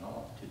than he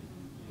ought to.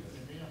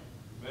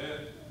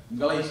 Amen.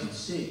 Galatians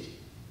 6,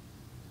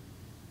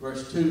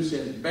 verse 2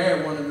 says,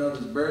 bear one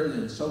another's burdens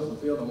and so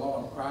fulfill the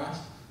law of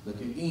Christ.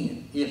 Look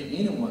again, if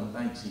anyone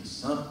thinks he's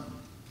something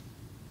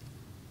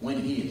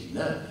when he is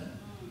nothing,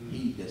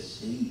 he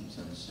deceives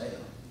himself.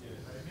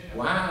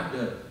 Why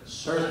do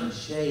certain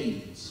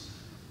shades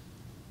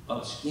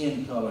of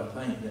skin color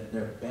think that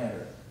they're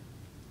better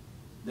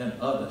than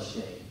other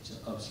shades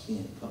of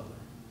skin color?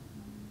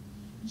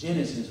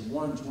 Genesis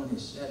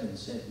 1:27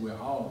 said we're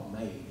all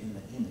made in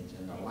the image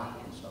and the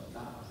likeness of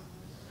God.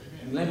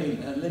 And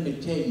let me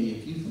tell you,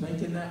 if you're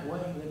thinking that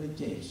way, let me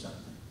tell you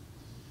something.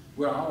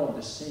 We're all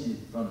descended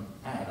from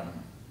Adam,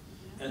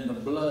 and the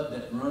blood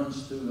that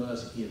runs through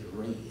us is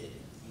red.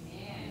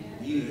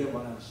 Do you hear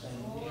what I'm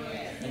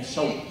saying? And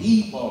so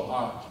people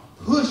are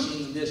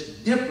pushing this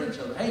difference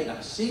of hate.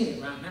 I'm seeing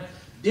it right now.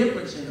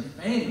 Difference in the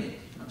family.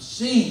 I'm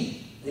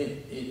seeing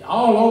it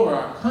all over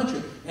our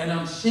country. And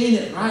I'm seeing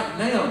it right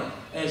now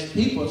as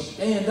people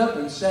stand up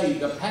and say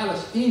the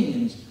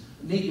Palestinians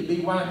need to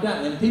be wiped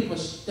out. And people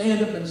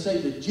stand up and say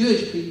the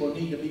Jewish people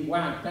need to be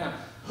wiped out.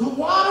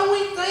 What are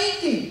we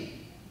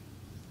thinking?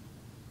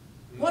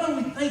 What are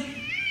we thinking?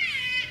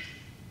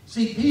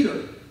 See,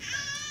 Peter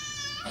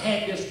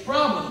had this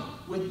problem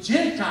with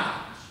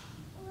Gentiles.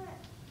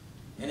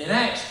 And in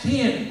Acts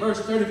 10, verse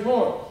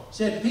 34,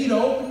 said Peter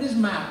opened his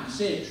mouth and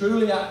said,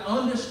 truly I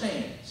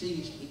understand. See,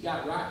 he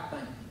got right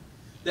thinking.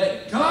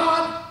 That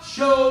God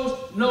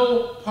shows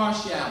no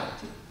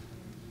partiality.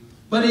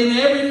 But in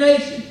every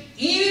nation,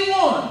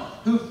 anyone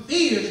who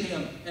fears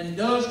Him and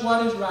does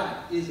what is right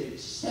is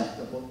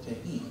acceptable to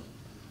Him.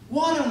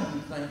 What are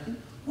we thinking?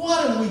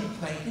 What are we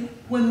thinking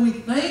when we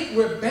think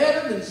we're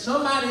better than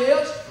somebody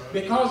else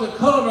because of the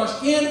color of our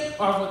skin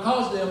or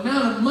because of the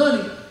amount of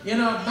money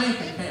in our bank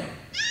account?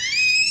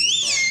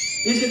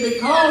 Is it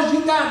because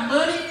you got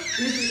money?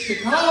 Is it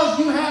because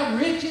you have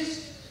riches?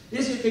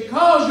 Is it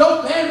because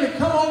your family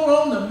come over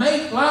on the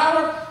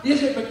Mayflower?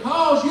 Is it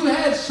because you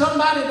had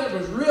somebody that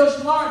was real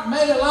smart,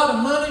 made a lot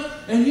of money,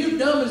 and you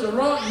dumb as a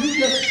rock, and you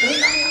just...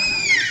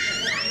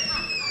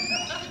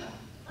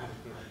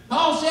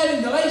 Paul said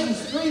in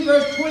Galatians 3,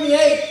 verse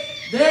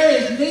 28, there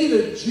is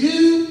neither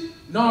Jew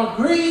nor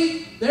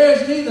Greek, there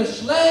is neither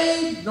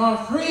slave nor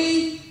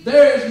free,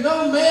 there is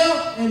no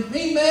male and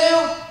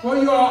female, for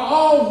you are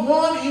all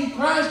one in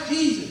Christ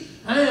Jesus.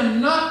 I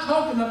am not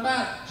talking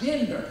about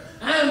gender.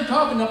 I am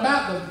talking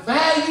about the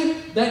value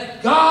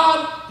that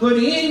God put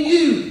in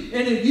you.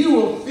 And if you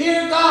will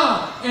fear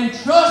God and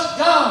trust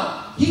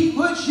God, He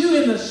puts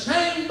you in the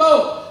same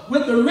boat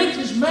with the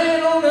richest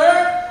man on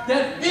earth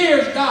that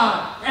fears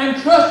God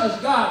and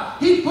trusts God.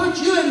 He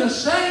puts you in the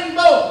same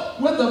boat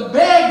with the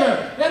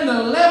beggar and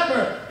the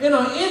leper in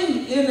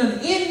an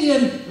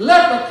Indian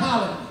leper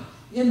colony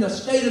in the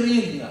state of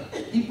India.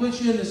 He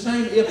puts you in the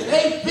same. If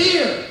they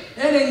fear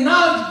and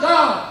acknowledge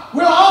God,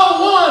 we're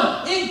all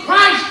one in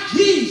Christ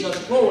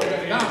Jesus. Glory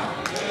to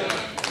God.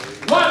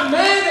 What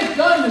man has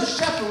done to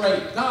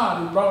separate,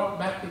 God has brought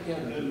back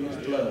together through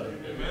His blood.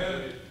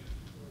 Amen.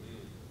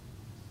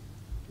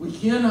 We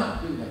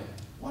cannot do that.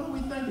 What are we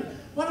thinking?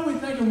 What are we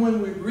thinking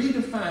when we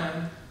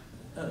redefine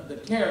the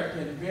character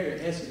and the very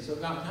essence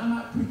of God? I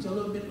might preach a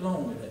little bit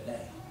longer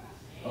today,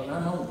 but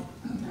I'm on it.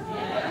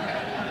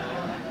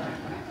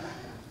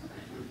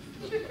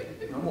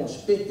 I'm going to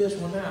spit this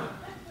one out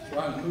so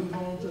I can move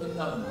on to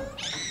another one.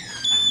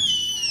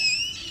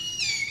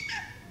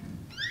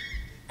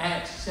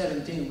 Acts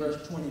 17,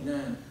 verse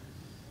 29.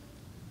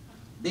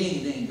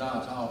 Being then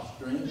God's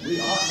offspring,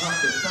 we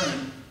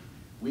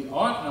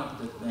ought not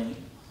to think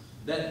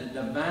that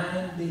the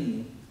divine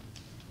being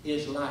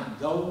is like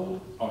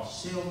gold or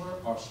silver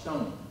or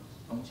stone.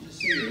 I want you to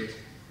see this.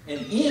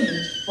 An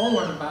image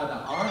formed by the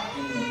art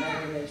and the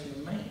imagination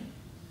of man.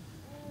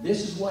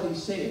 This is what he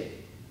said.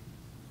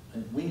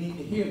 And we need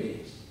to hear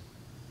this.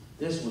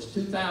 This was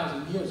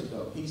 2,000 years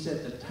ago. He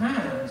said the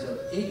times of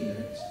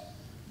ignorance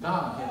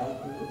God had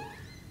overlooked.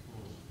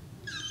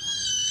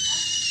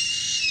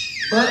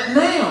 But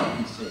now,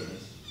 he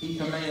says, he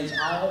commands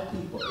all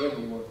people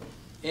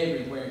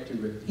everywhere to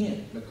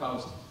repent,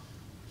 because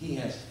he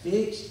has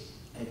fixed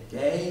a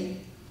day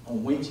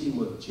on which he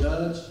will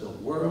judge the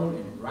world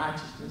in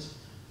righteousness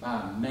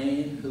by a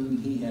man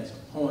whom he has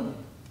appointed.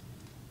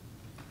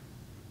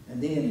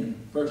 And then in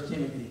 1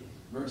 Timothy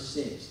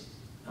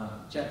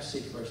chapter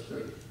 6, verse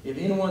 3, if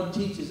anyone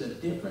teaches a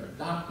different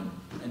doctrine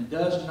and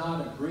does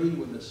not agree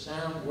with the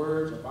sound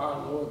words of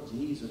our Lord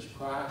Jesus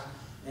Christ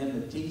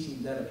and the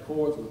teaching that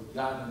accords with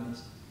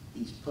godliness,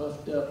 he's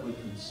puffed up with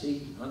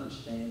conceit and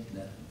understands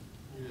nothing.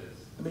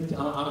 Yes.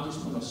 I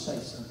just want to say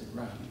something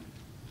right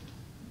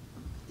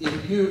here.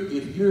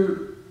 If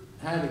you're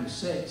having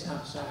sex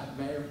outside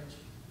marriage,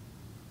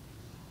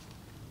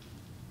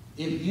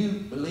 if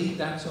you believe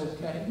that's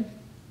okay,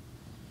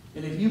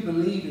 and if you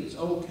believe it's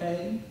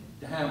okay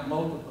to have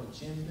multiple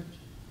genders,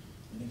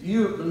 and if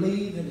you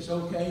believe that it's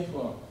okay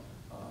for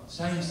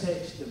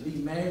same-sex to be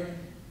married,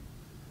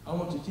 I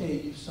want to tell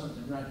you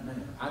something right now.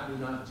 I do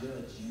not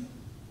judge you.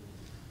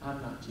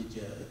 I'm not your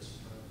judge.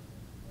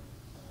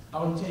 I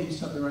want to tell you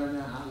something right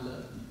now. I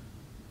love you.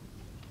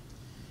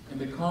 And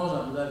because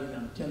I love you,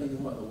 I'm telling you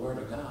what the Word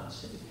of God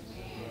says.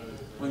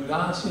 When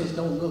God says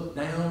don't look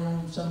down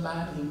on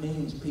somebody, he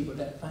means people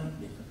that think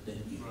different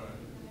than you.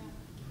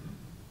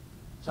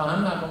 So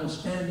I'm not going to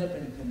stand up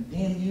and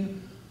condemn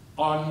you,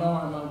 nor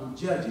am I going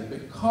to judge you,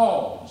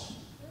 because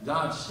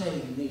God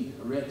saved me,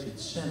 a wretched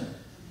sinner.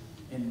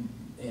 And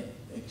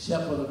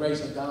except for the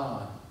grace of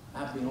God,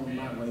 I'd be on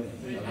my way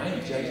to hell. I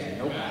ain't judging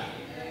nobody.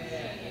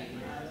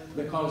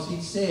 Because he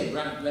said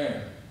right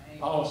there,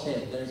 Paul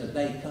said, there's a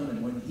day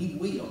coming when he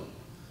will.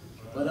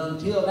 But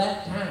until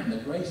that time, the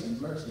grace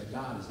and mercy of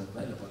God is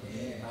available to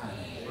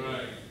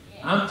everybody.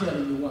 I'm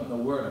telling you what the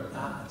Word of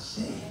God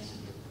says.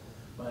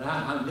 But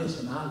I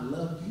listen, I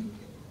love you,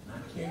 and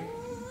I care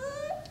for you.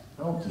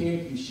 I don't care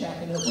if you're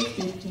shacking up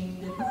with 15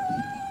 different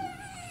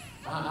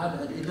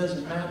people. It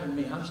doesn't matter to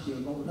me. I'm still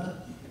going to love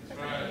you.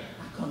 I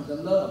come to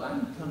love. I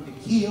didn't come to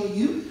kill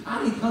you.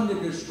 I didn't come to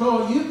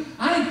destroy you.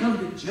 I didn't come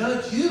to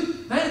judge you.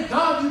 Thank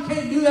God you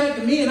can't do that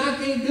to me, and I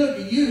can't do it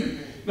to you.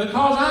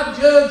 Because I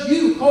judge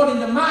you according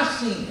to my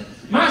sin.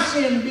 My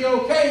sin would be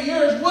okay,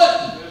 yours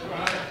wouldn't.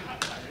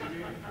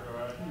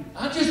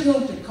 I just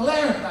want to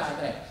clarify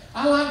that.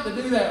 I like to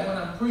do that when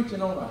I'm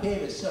preaching on a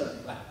heavy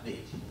subject like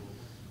this.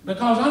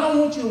 Because I don't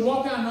want you to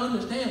walk out and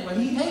understand, well,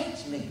 he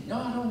hates me. No,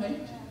 I don't hate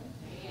you.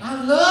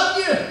 I love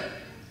you.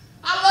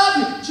 I love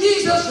you.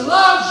 Jesus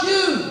loves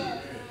you.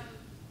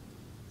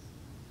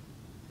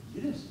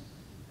 You just,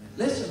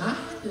 listen, I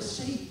had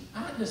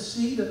to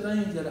see the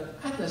things that I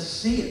had to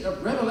see it, the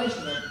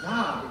revelation of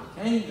God that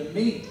came to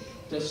me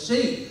to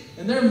see.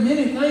 And there are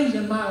many things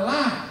in my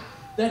life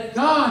that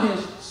God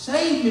has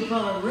saved me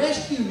from and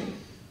rescued me.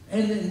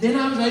 And then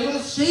I was able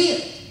to see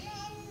it.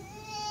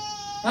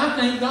 I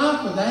thank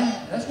God for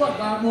that. That's what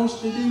God wants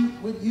to do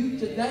with you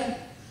today.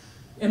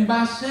 And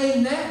by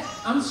saying that,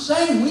 I'm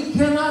saying we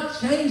cannot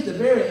change the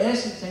very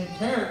essence and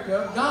character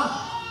of God.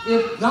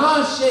 If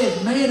God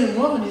says man and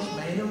woman, it's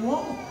man and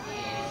woman.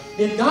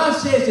 If God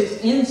says it's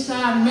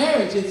inside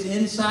marriage, it's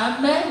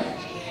inside marriage.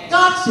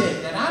 God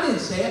said that. I didn't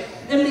say it.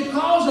 And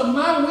because of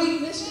my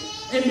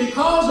weakness, and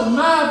because of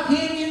my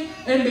opinion,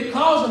 and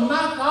because of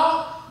my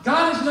thought,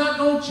 God is not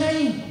going to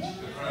change.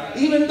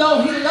 Even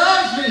though he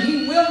loves me,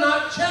 he will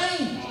not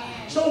change.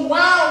 So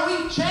why are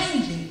we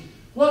changing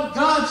what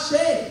God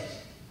says?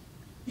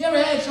 You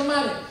ever had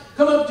somebody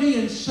come up to you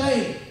and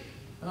say,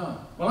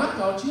 well, I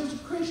thought you was a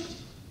Christian.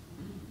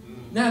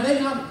 Now,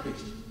 they're not a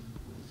Christian.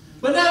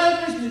 But now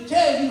they're Christian to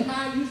tell you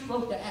how you're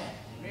supposed to act.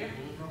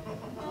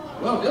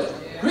 Well,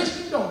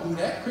 Christians don't do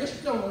that.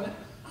 Christians don't do that.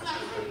 I'm like,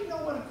 how do you know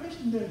what a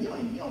Christian does? You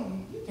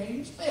can't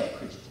even spell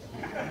Christian.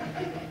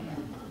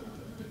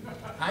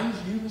 I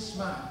used to use a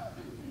smile.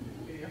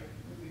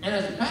 And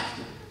as a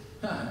pastor,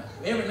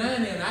 every now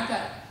and then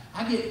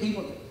I get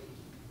people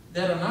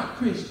that are not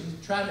Christians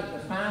try to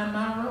define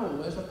my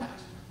role as a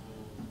pastor.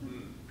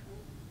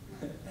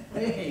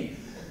 They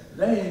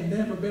ain't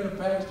never been a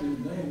pastor,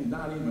 and they ain't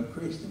not even a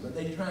Christian, but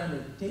they trying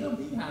to tell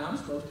me how I'm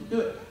supposed to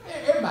do it.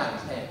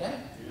 Everybody's had that.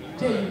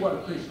 Tell you what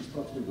a Christian's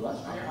supposed to do. Well,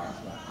 that's not right.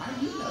 How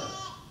do you know?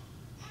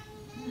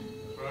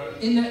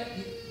 In that,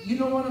 you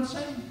know what I'm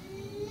saying?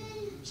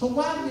 So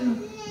why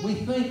do we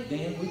think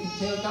then we can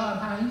tell God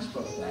how he's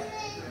supposed to act?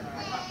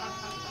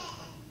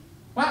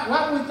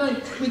 Why do we think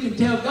we can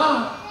tell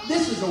God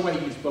this is the way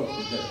you're supposed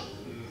to do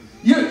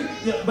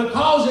it?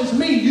 Because it's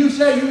me, you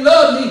say you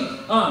love me,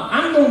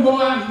 I'm going to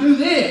go out and do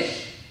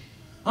this.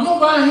 I'm going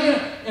to go out here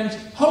and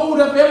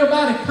hold up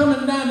everybody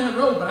coming down that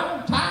road, but I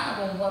don't tithe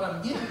on what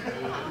I'm getting.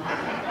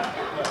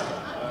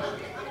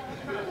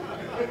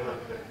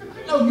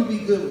 No, you be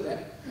good with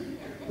that.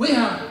 We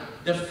have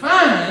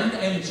defined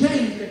and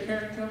changed the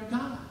character of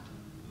God.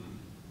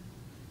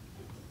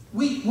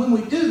 When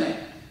we do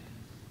that,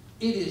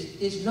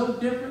 it's no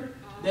different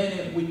than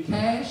if we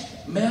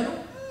cast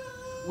metal,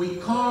 we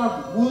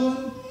carved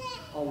wood,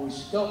 or we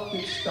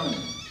sculpted stone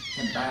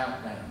and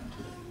bowed down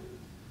to it.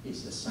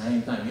 It's the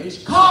same thing.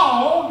 It's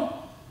called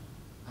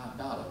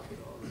idolatry.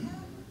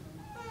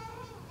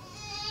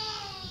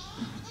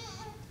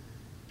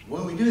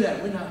 When we do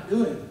that, we're not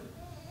doing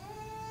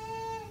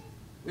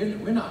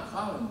it. We're not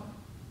following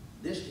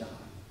this God.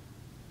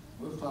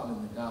 We're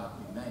following the God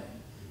we made.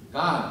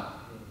 God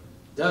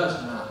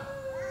does not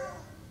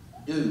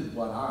do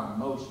what our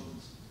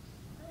emotions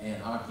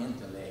and our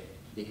intellect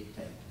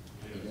dictate.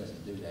 He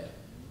doesn't do that.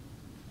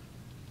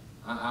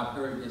 I've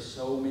heard this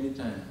so many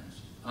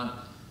times.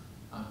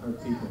 I've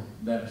heard people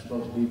that are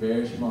supposed to be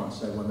very smart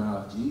say, well,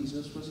 now, if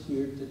Jesus was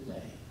here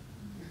today,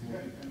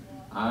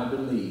 I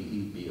believe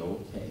he'd be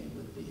okay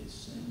with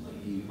this.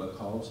 And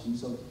because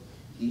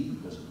he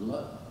was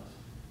love.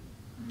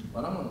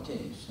 But I'm going to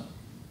tell you something.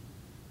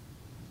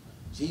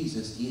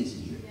 Jesus is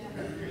here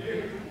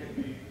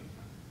today.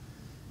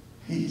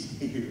 He's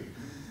here.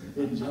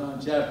 In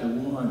John chapter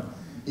 1,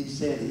 he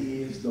said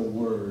he is the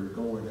Word.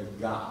 Glory to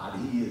God.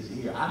 He is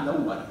here. I know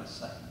what he's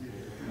saying.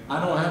 I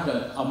don't have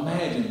to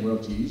imagine, well,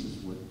 Jesus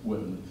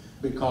wouldn't,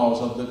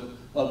 because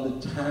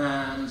of the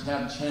times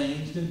have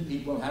changed and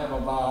people have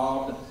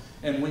evolved.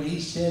 And when he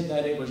said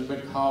that, it was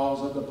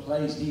because of the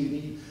place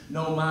he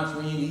no, my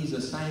friend, he's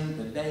the same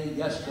today,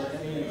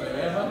 yesterday, and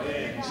forever.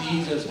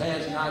 Jesus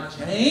has not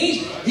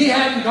changed. He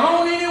hasn't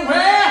gone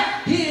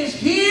anywhere. He is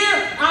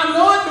here. I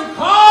know it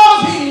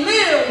because he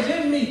lives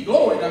in me.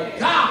 Glory to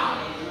God.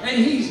 And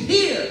he's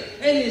here.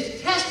 And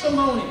his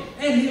testimony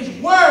and his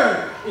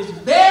word is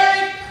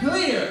very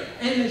clear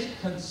and is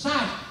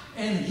concise.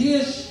 And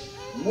his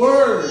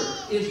word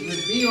is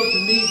revealed to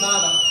me by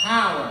the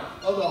power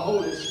of the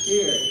Holy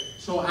Spirit.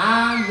 So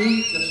I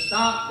need to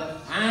stop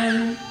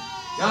defining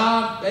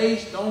God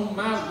based on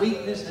my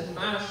weakness and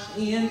my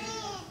sin.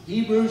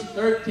 Hebrews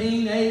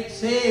 13:8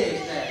 says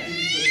that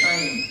he's the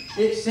same.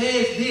 It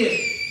says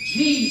this: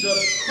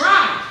 Jesus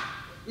Christ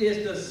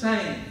is the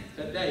same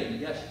today,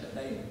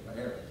 yesterday, and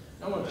forever.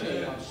 I want to tell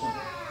you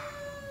something.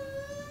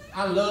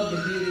 I love to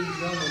hear these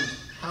young ones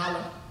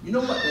holler. You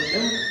know what they're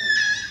doing?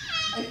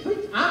 They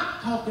preach. I'm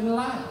talking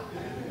loud.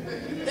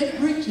 They're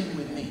preaching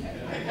with me.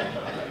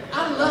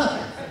 I love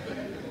it.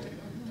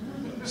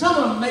 Some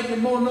of them making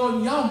more noise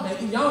than y'all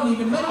making. Y'all don't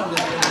even make a little bit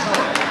of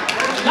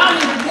noise. Y'all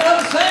need to get up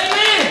and say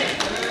amen.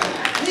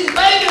 These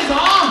babies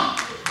are.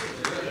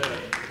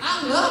 I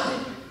love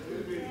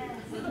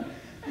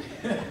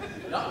it.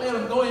 Don't let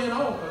them go in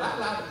on, because I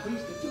like to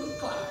preach to 2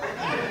 o'clock.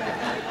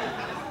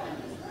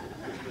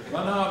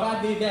 Well, no, if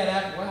I did that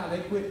after a while,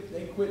 they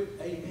quit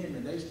amen,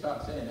 and they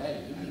start saying, hey,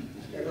 you need to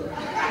shut up.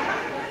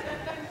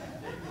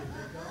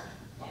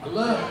 I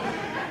love it.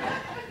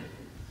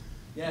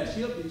 Yeah,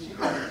 she'll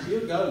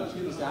go.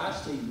 She'll say, I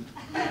see you.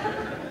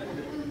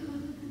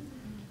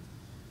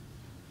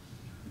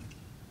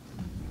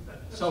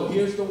 So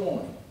here's the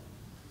warning.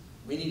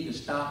 We need to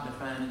stop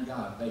defining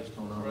God based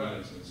on our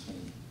ways and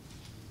sin.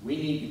 We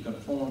need to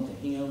conform to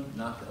him,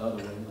 not the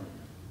other way around.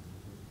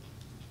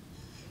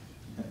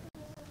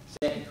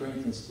 2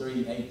 Corinthians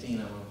 3:18,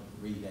 I'm going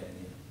to read that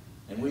again.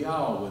 And we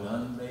all, with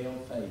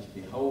unveiled face,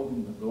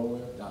 beholding the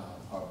glory of God,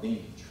 are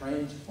being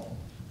transformed.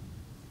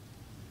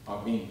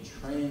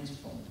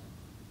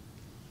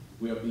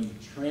 We are being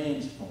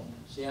transformed.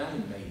 See, I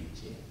ain't made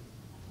it yet.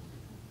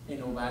 Ain't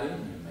nobody in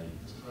here made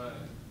it yet. Right.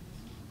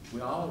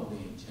 We're all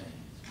being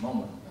changed,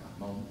 moment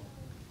by moment.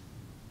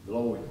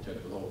 Glory to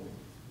glory.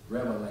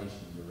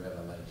 Revelation to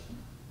revelation.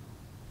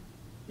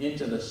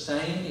 Into the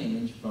same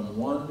image from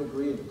one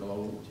degree of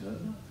glory to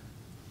another.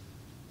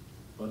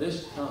 For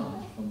this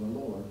comes from the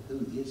Lord, who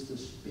is the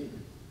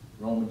Spirit.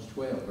 Romans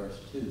 12, verse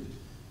 2.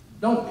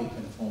 Don't be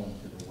conformed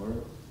to the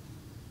world,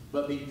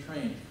 but be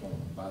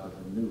transformed by the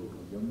renewal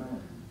of your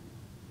mind.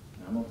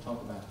 And I'm going to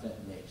talk about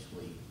that next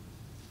week.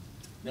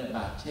 That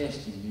by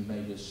testing you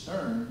may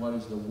discern what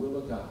is the will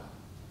of God,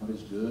 what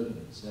is good and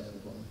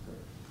acceptable and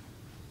perfect.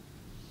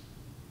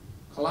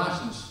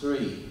 Colossians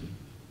 3,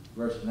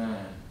 verse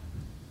 9.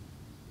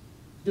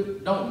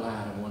 Don't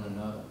lie to one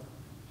another.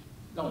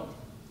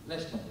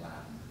 Let's don't lie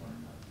to one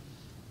another.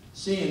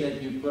 Seeing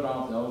that you put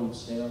off the old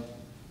self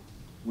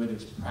with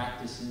its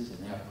practices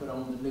and have put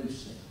on the new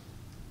self,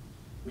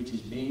 which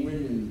is being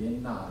renewed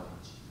in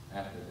knowledge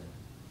after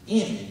the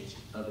image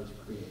of its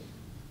creator.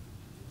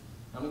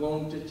 I'm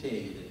going to tell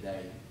you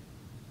today,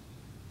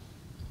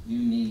 you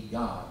need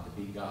God to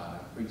be God.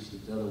 I preached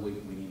it the other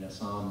week. We need a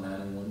Psalm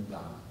 91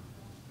 God.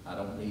 I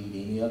don't need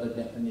any other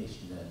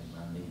definition of him.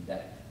 I need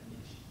that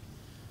definition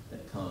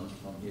that comes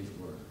from his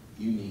word.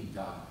 You need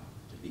God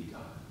to be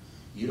God.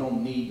 You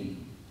don't need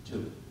him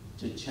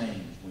to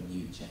change when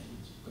you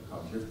change,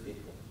 because you're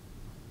fickle.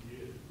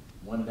 Yeah.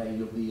 One day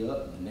you'll be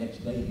up and the next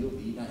day you'll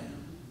be down.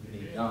 You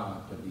need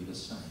God to be the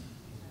same.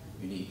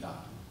 You need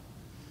God.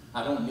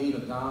 I don't need a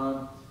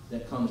God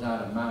that comes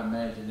out of my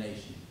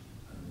imagination.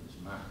 It's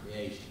my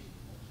creation.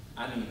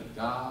 I need a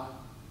God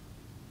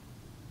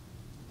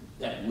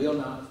that will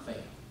not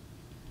fail,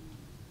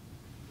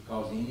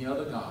 because any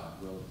other God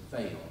will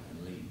fail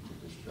and lead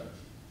to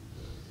destruction.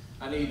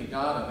 I need a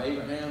God of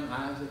Abraham,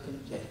 Isaac,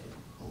 and Jacob,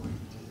 according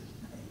to his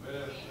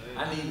name.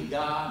 I need a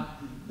God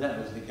that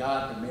was the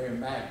God that Mary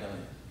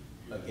Magdalene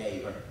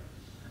gave her.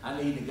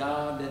 I need a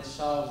God that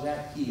saw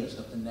Zacchaeus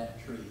up in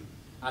that tree.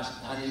 I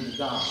need a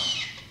God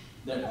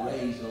that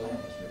raised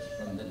Lazarus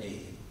from the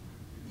dead.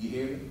 You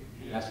hear me?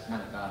 Yeah. That's the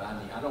kind of God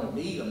I need. I don't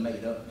need a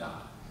made-up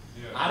God.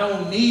 Yeah. I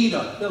don't need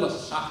a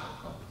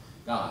philosophical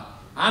God.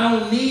 I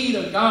don't need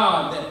a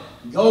God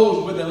that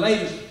goes with the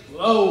latest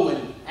flow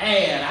and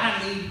fad.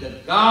 I need the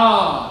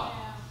God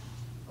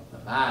of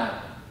the Bible.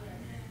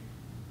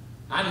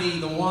 I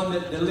need the one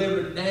that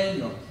delivered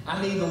Daniel.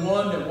 I need the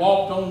one that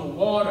walked on the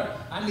water.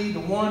 I need the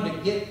one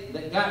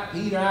that got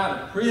Peter out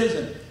of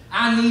prison.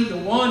 I need the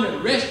one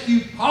that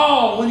rescued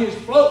Paul when he was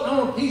floating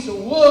on a piece of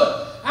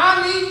wood.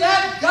 I need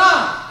that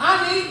God.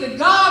 I need the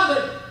God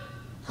that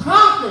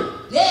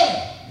conquered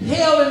death,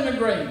 hell, and the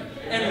grave,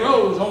 and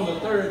rose on the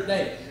third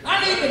day.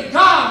 I need the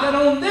God that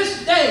on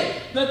this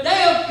day, the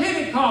day of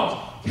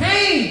Pentecost,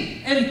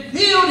 came and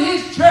filled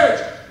his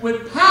church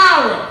with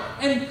power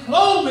and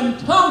cloven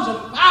tongues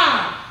of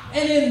fire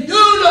and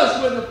endued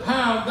us with the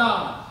power of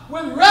God,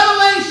 with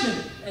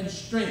revelation and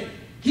strength.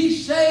 He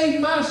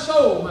saved my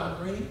soul, my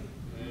friend.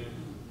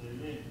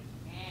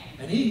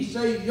 And he can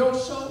save your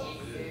soul.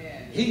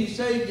 He can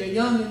save your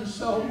youngin's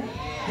soul.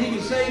 He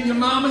can save your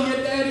mama,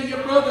 your daddy,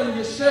 your brother, and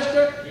your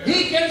sister.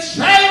 He can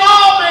save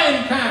all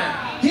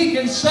mankind. He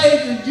can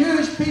save the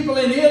Jewish people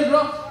in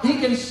Israel. He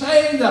can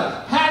save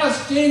the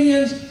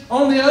Palestinians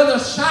on the other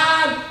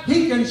side.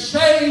 He can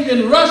save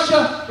in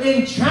Russia,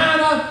 in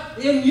China,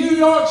 in New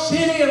York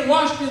City, in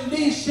Washington,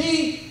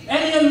 D.C.,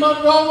 and in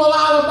Monroeville,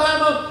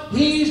 Alabama.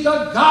 He's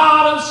the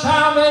God of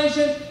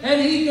salvation, and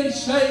he can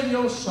save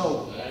your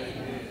soul.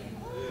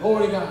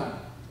 Glory to God.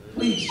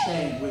 Please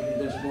stand with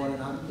me this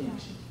morning. I'm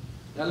finishing.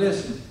 Now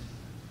listen,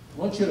 I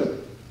want you to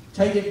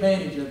take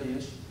advantage of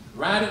this,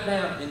 write it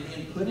down, and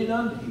then put it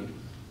under here.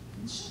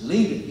 And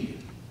leave it here.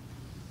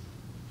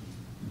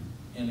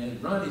 And as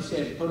Ronnie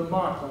said, put a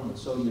mark on it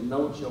so you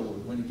know it's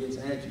yours. When it gets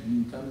answered,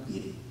 you can come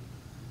get it.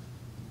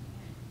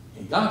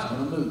 And God's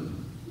going to move.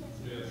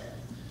 Yes.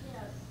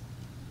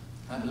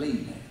 I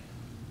believe that.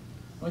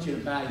 I want you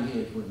to bow your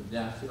head when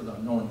I feel the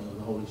anointing of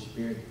the Holy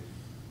Spirit.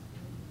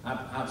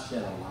 I've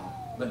said a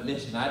lot. But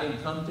listen, I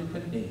didn't come to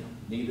condemn.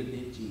 Neither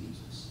did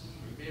Jesus.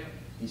 Amen.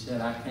 He said,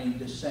 I came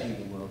to save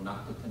the world,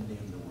 not to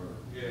condemn the world.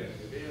 Yes.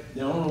 Amen.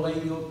 The only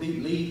way you'll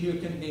leave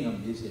here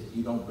condemned is if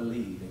you don't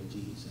believe in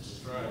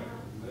Jesus. That's right.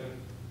 Amen.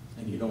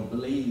 And you don't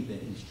believe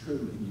that he's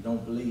true, and you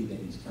don't believe that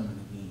he's coming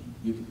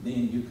again.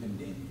 Then you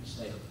condemn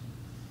yourself.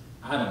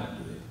 I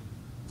don't do it.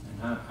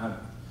 And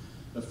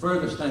the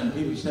furthest thing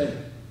people say,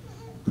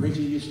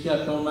 preacher, you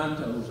stepped on my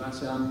toes. I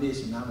said, I'm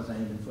missing. I was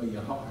aiming for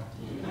your heart.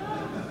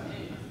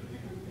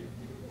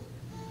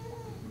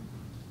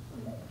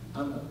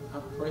 I'm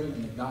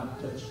praying that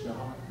God touched your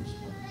heart this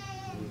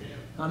morning.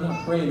 I'm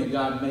not praying that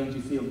God made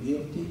you feel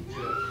guilty.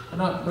 I'm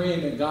not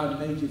praying that God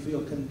made you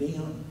feel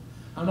condemned.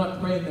 I'm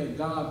not praying that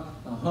God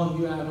hung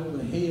you out over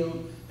the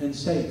hill and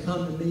say,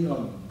 come to me or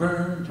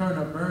burn, turn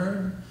or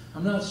burn.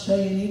 I'm not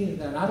saying any of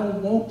that. I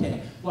don't want that.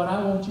 What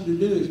I want you to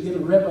do is get a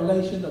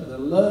revelation of the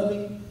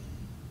loving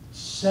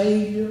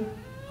Savior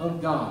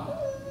of God,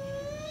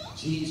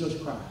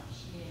 Jesus Christ,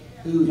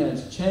 who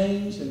has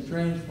changed and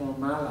transformed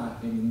my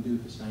life and can do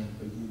the same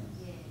for you.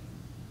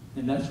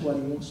 And that's what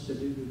he wants to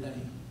do today,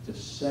 to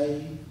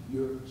save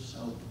your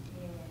soul.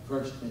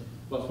 First thing,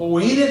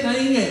 before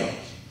anything else,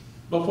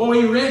 before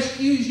he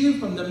rescues you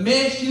from the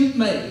mess you've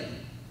made,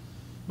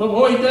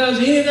 before he does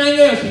anything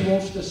else, he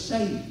wants to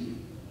save you.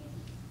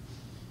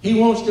 He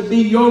wants to be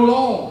your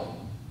Lord.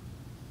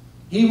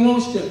 He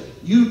wants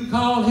you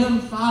call him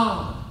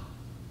Father.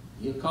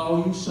 He'll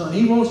call you Son.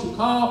 He wants to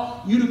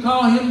call you to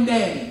call him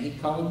Daddy. He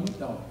calls you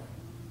daughter.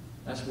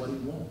 That's what he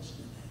wants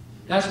today.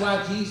 That's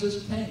why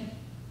Jesus came.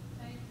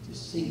 To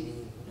seek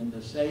and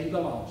to save the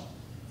lost,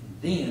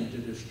 and then to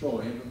destroy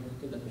every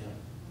work of the devil.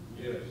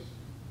 Yes.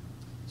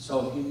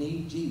 So if you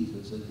need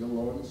Jesus as your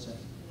Lord and Savior,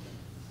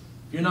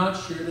 if you're not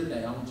sure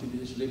today, I want you to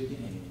just lift your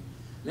hand.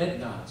 Let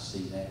God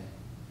see that.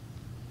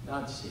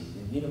 God sees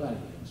it. Anybody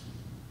else?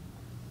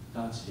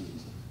 God sees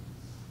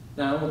it.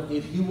 Now,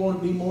 if you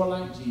want to be more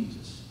like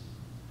Jesus,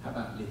 how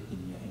about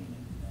lifting your hand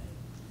today?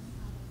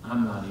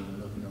 I'm not even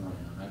looking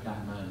around. I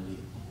got mine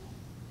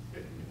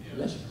lifted.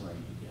 Let's pray together.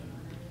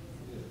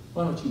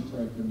 Why don't you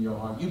pray from your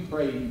heart? You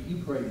pray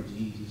to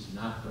Jesus, and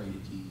I pray to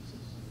Jesus.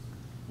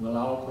 We'll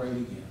all pray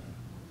together.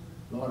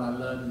 Lord, I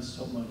love you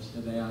so much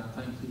today. I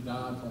thank you,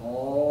 God, for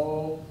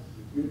all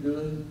you're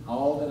doing,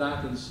 all that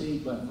I can see,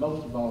 but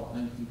most of all,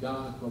 thank you,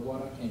 God, for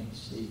what I can't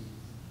see.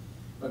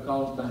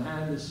 Because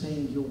behind the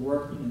scenes, you're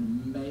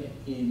working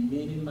in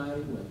many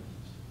mighty ways.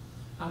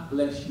 I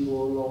bless you,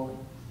 O Lord.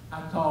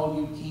 I call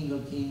you King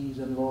of Kings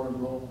and Lord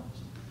of Lords.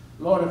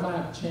 Lord, if I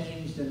have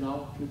changed and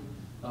altered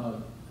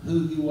who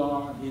you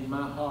are in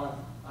my heart,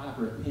 I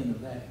repent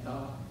of that,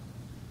 God.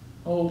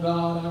 Oh,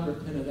 God, I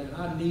repent of that.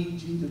 I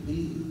need you to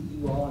be who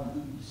you are and who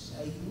you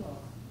say you are.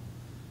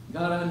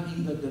 God, I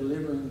need a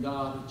delivering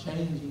God, a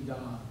changing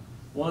God,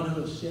 one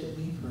who will set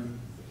me free.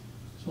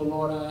 So,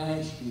 Lord, I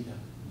ask you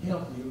to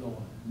help me,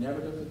 Lord, never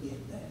to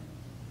forget that.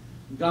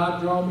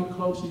 God, draw me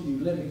closer to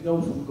you. Let me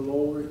go from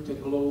glory to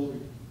glory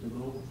to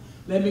glory.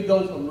 Let me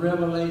go from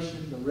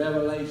revelation to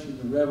revelation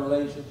to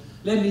revelation.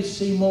 Let me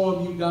see more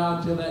of you,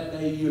 God, till that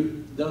day you're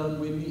done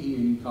with me here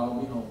and you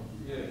call me home.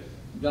 Yes.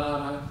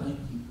 God, I thank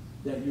you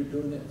that you're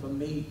doing it for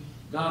me.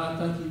 God, I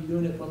thank you you're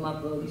doing it for my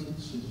brothers and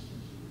sisters.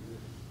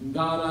 And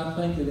God, I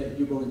thank you that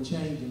you're going to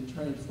change and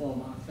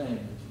transform our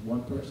families,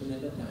 one person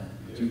at a time.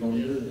 That you're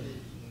going to do it.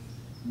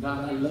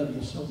 God, I love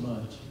you so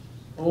much.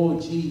 Oh,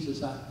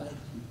 Jesus, I thank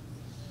you.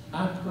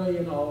 I pray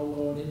it all,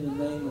 Lord, in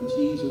the name of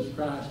Jesus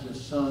Christ, your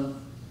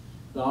Son,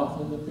 the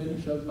author and the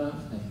finisher of my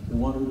faith, the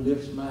one who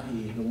lifts my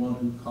head, the one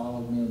who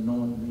called me,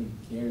 anointed me,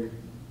 and carried me.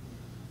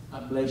 I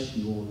bless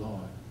you, O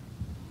Lord.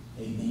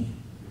 Amen.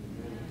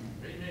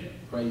 Amen.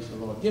 Praise the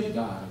Lord. Give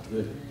God a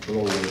good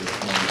glory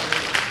this morning.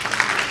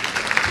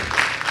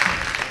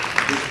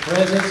 His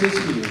presence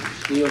is here,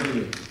 still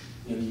here.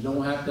 And you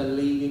don't have to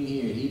leave him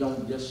here. He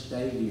don't just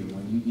stay here.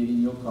 When you get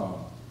in your car,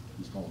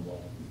 he's going to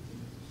walk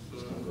with you.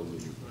 He's going to go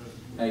with you.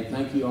 Hey,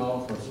 thank you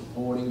all for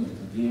supporting and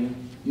for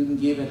giving. You can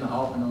give in the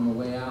offering on the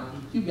way out.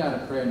 If you've got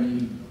a prayer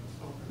need,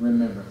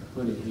 remember,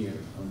 put it here.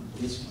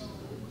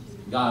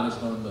 God is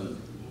going to move.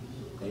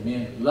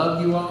 Amen.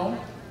 Love you all.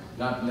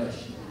 God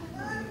bless you.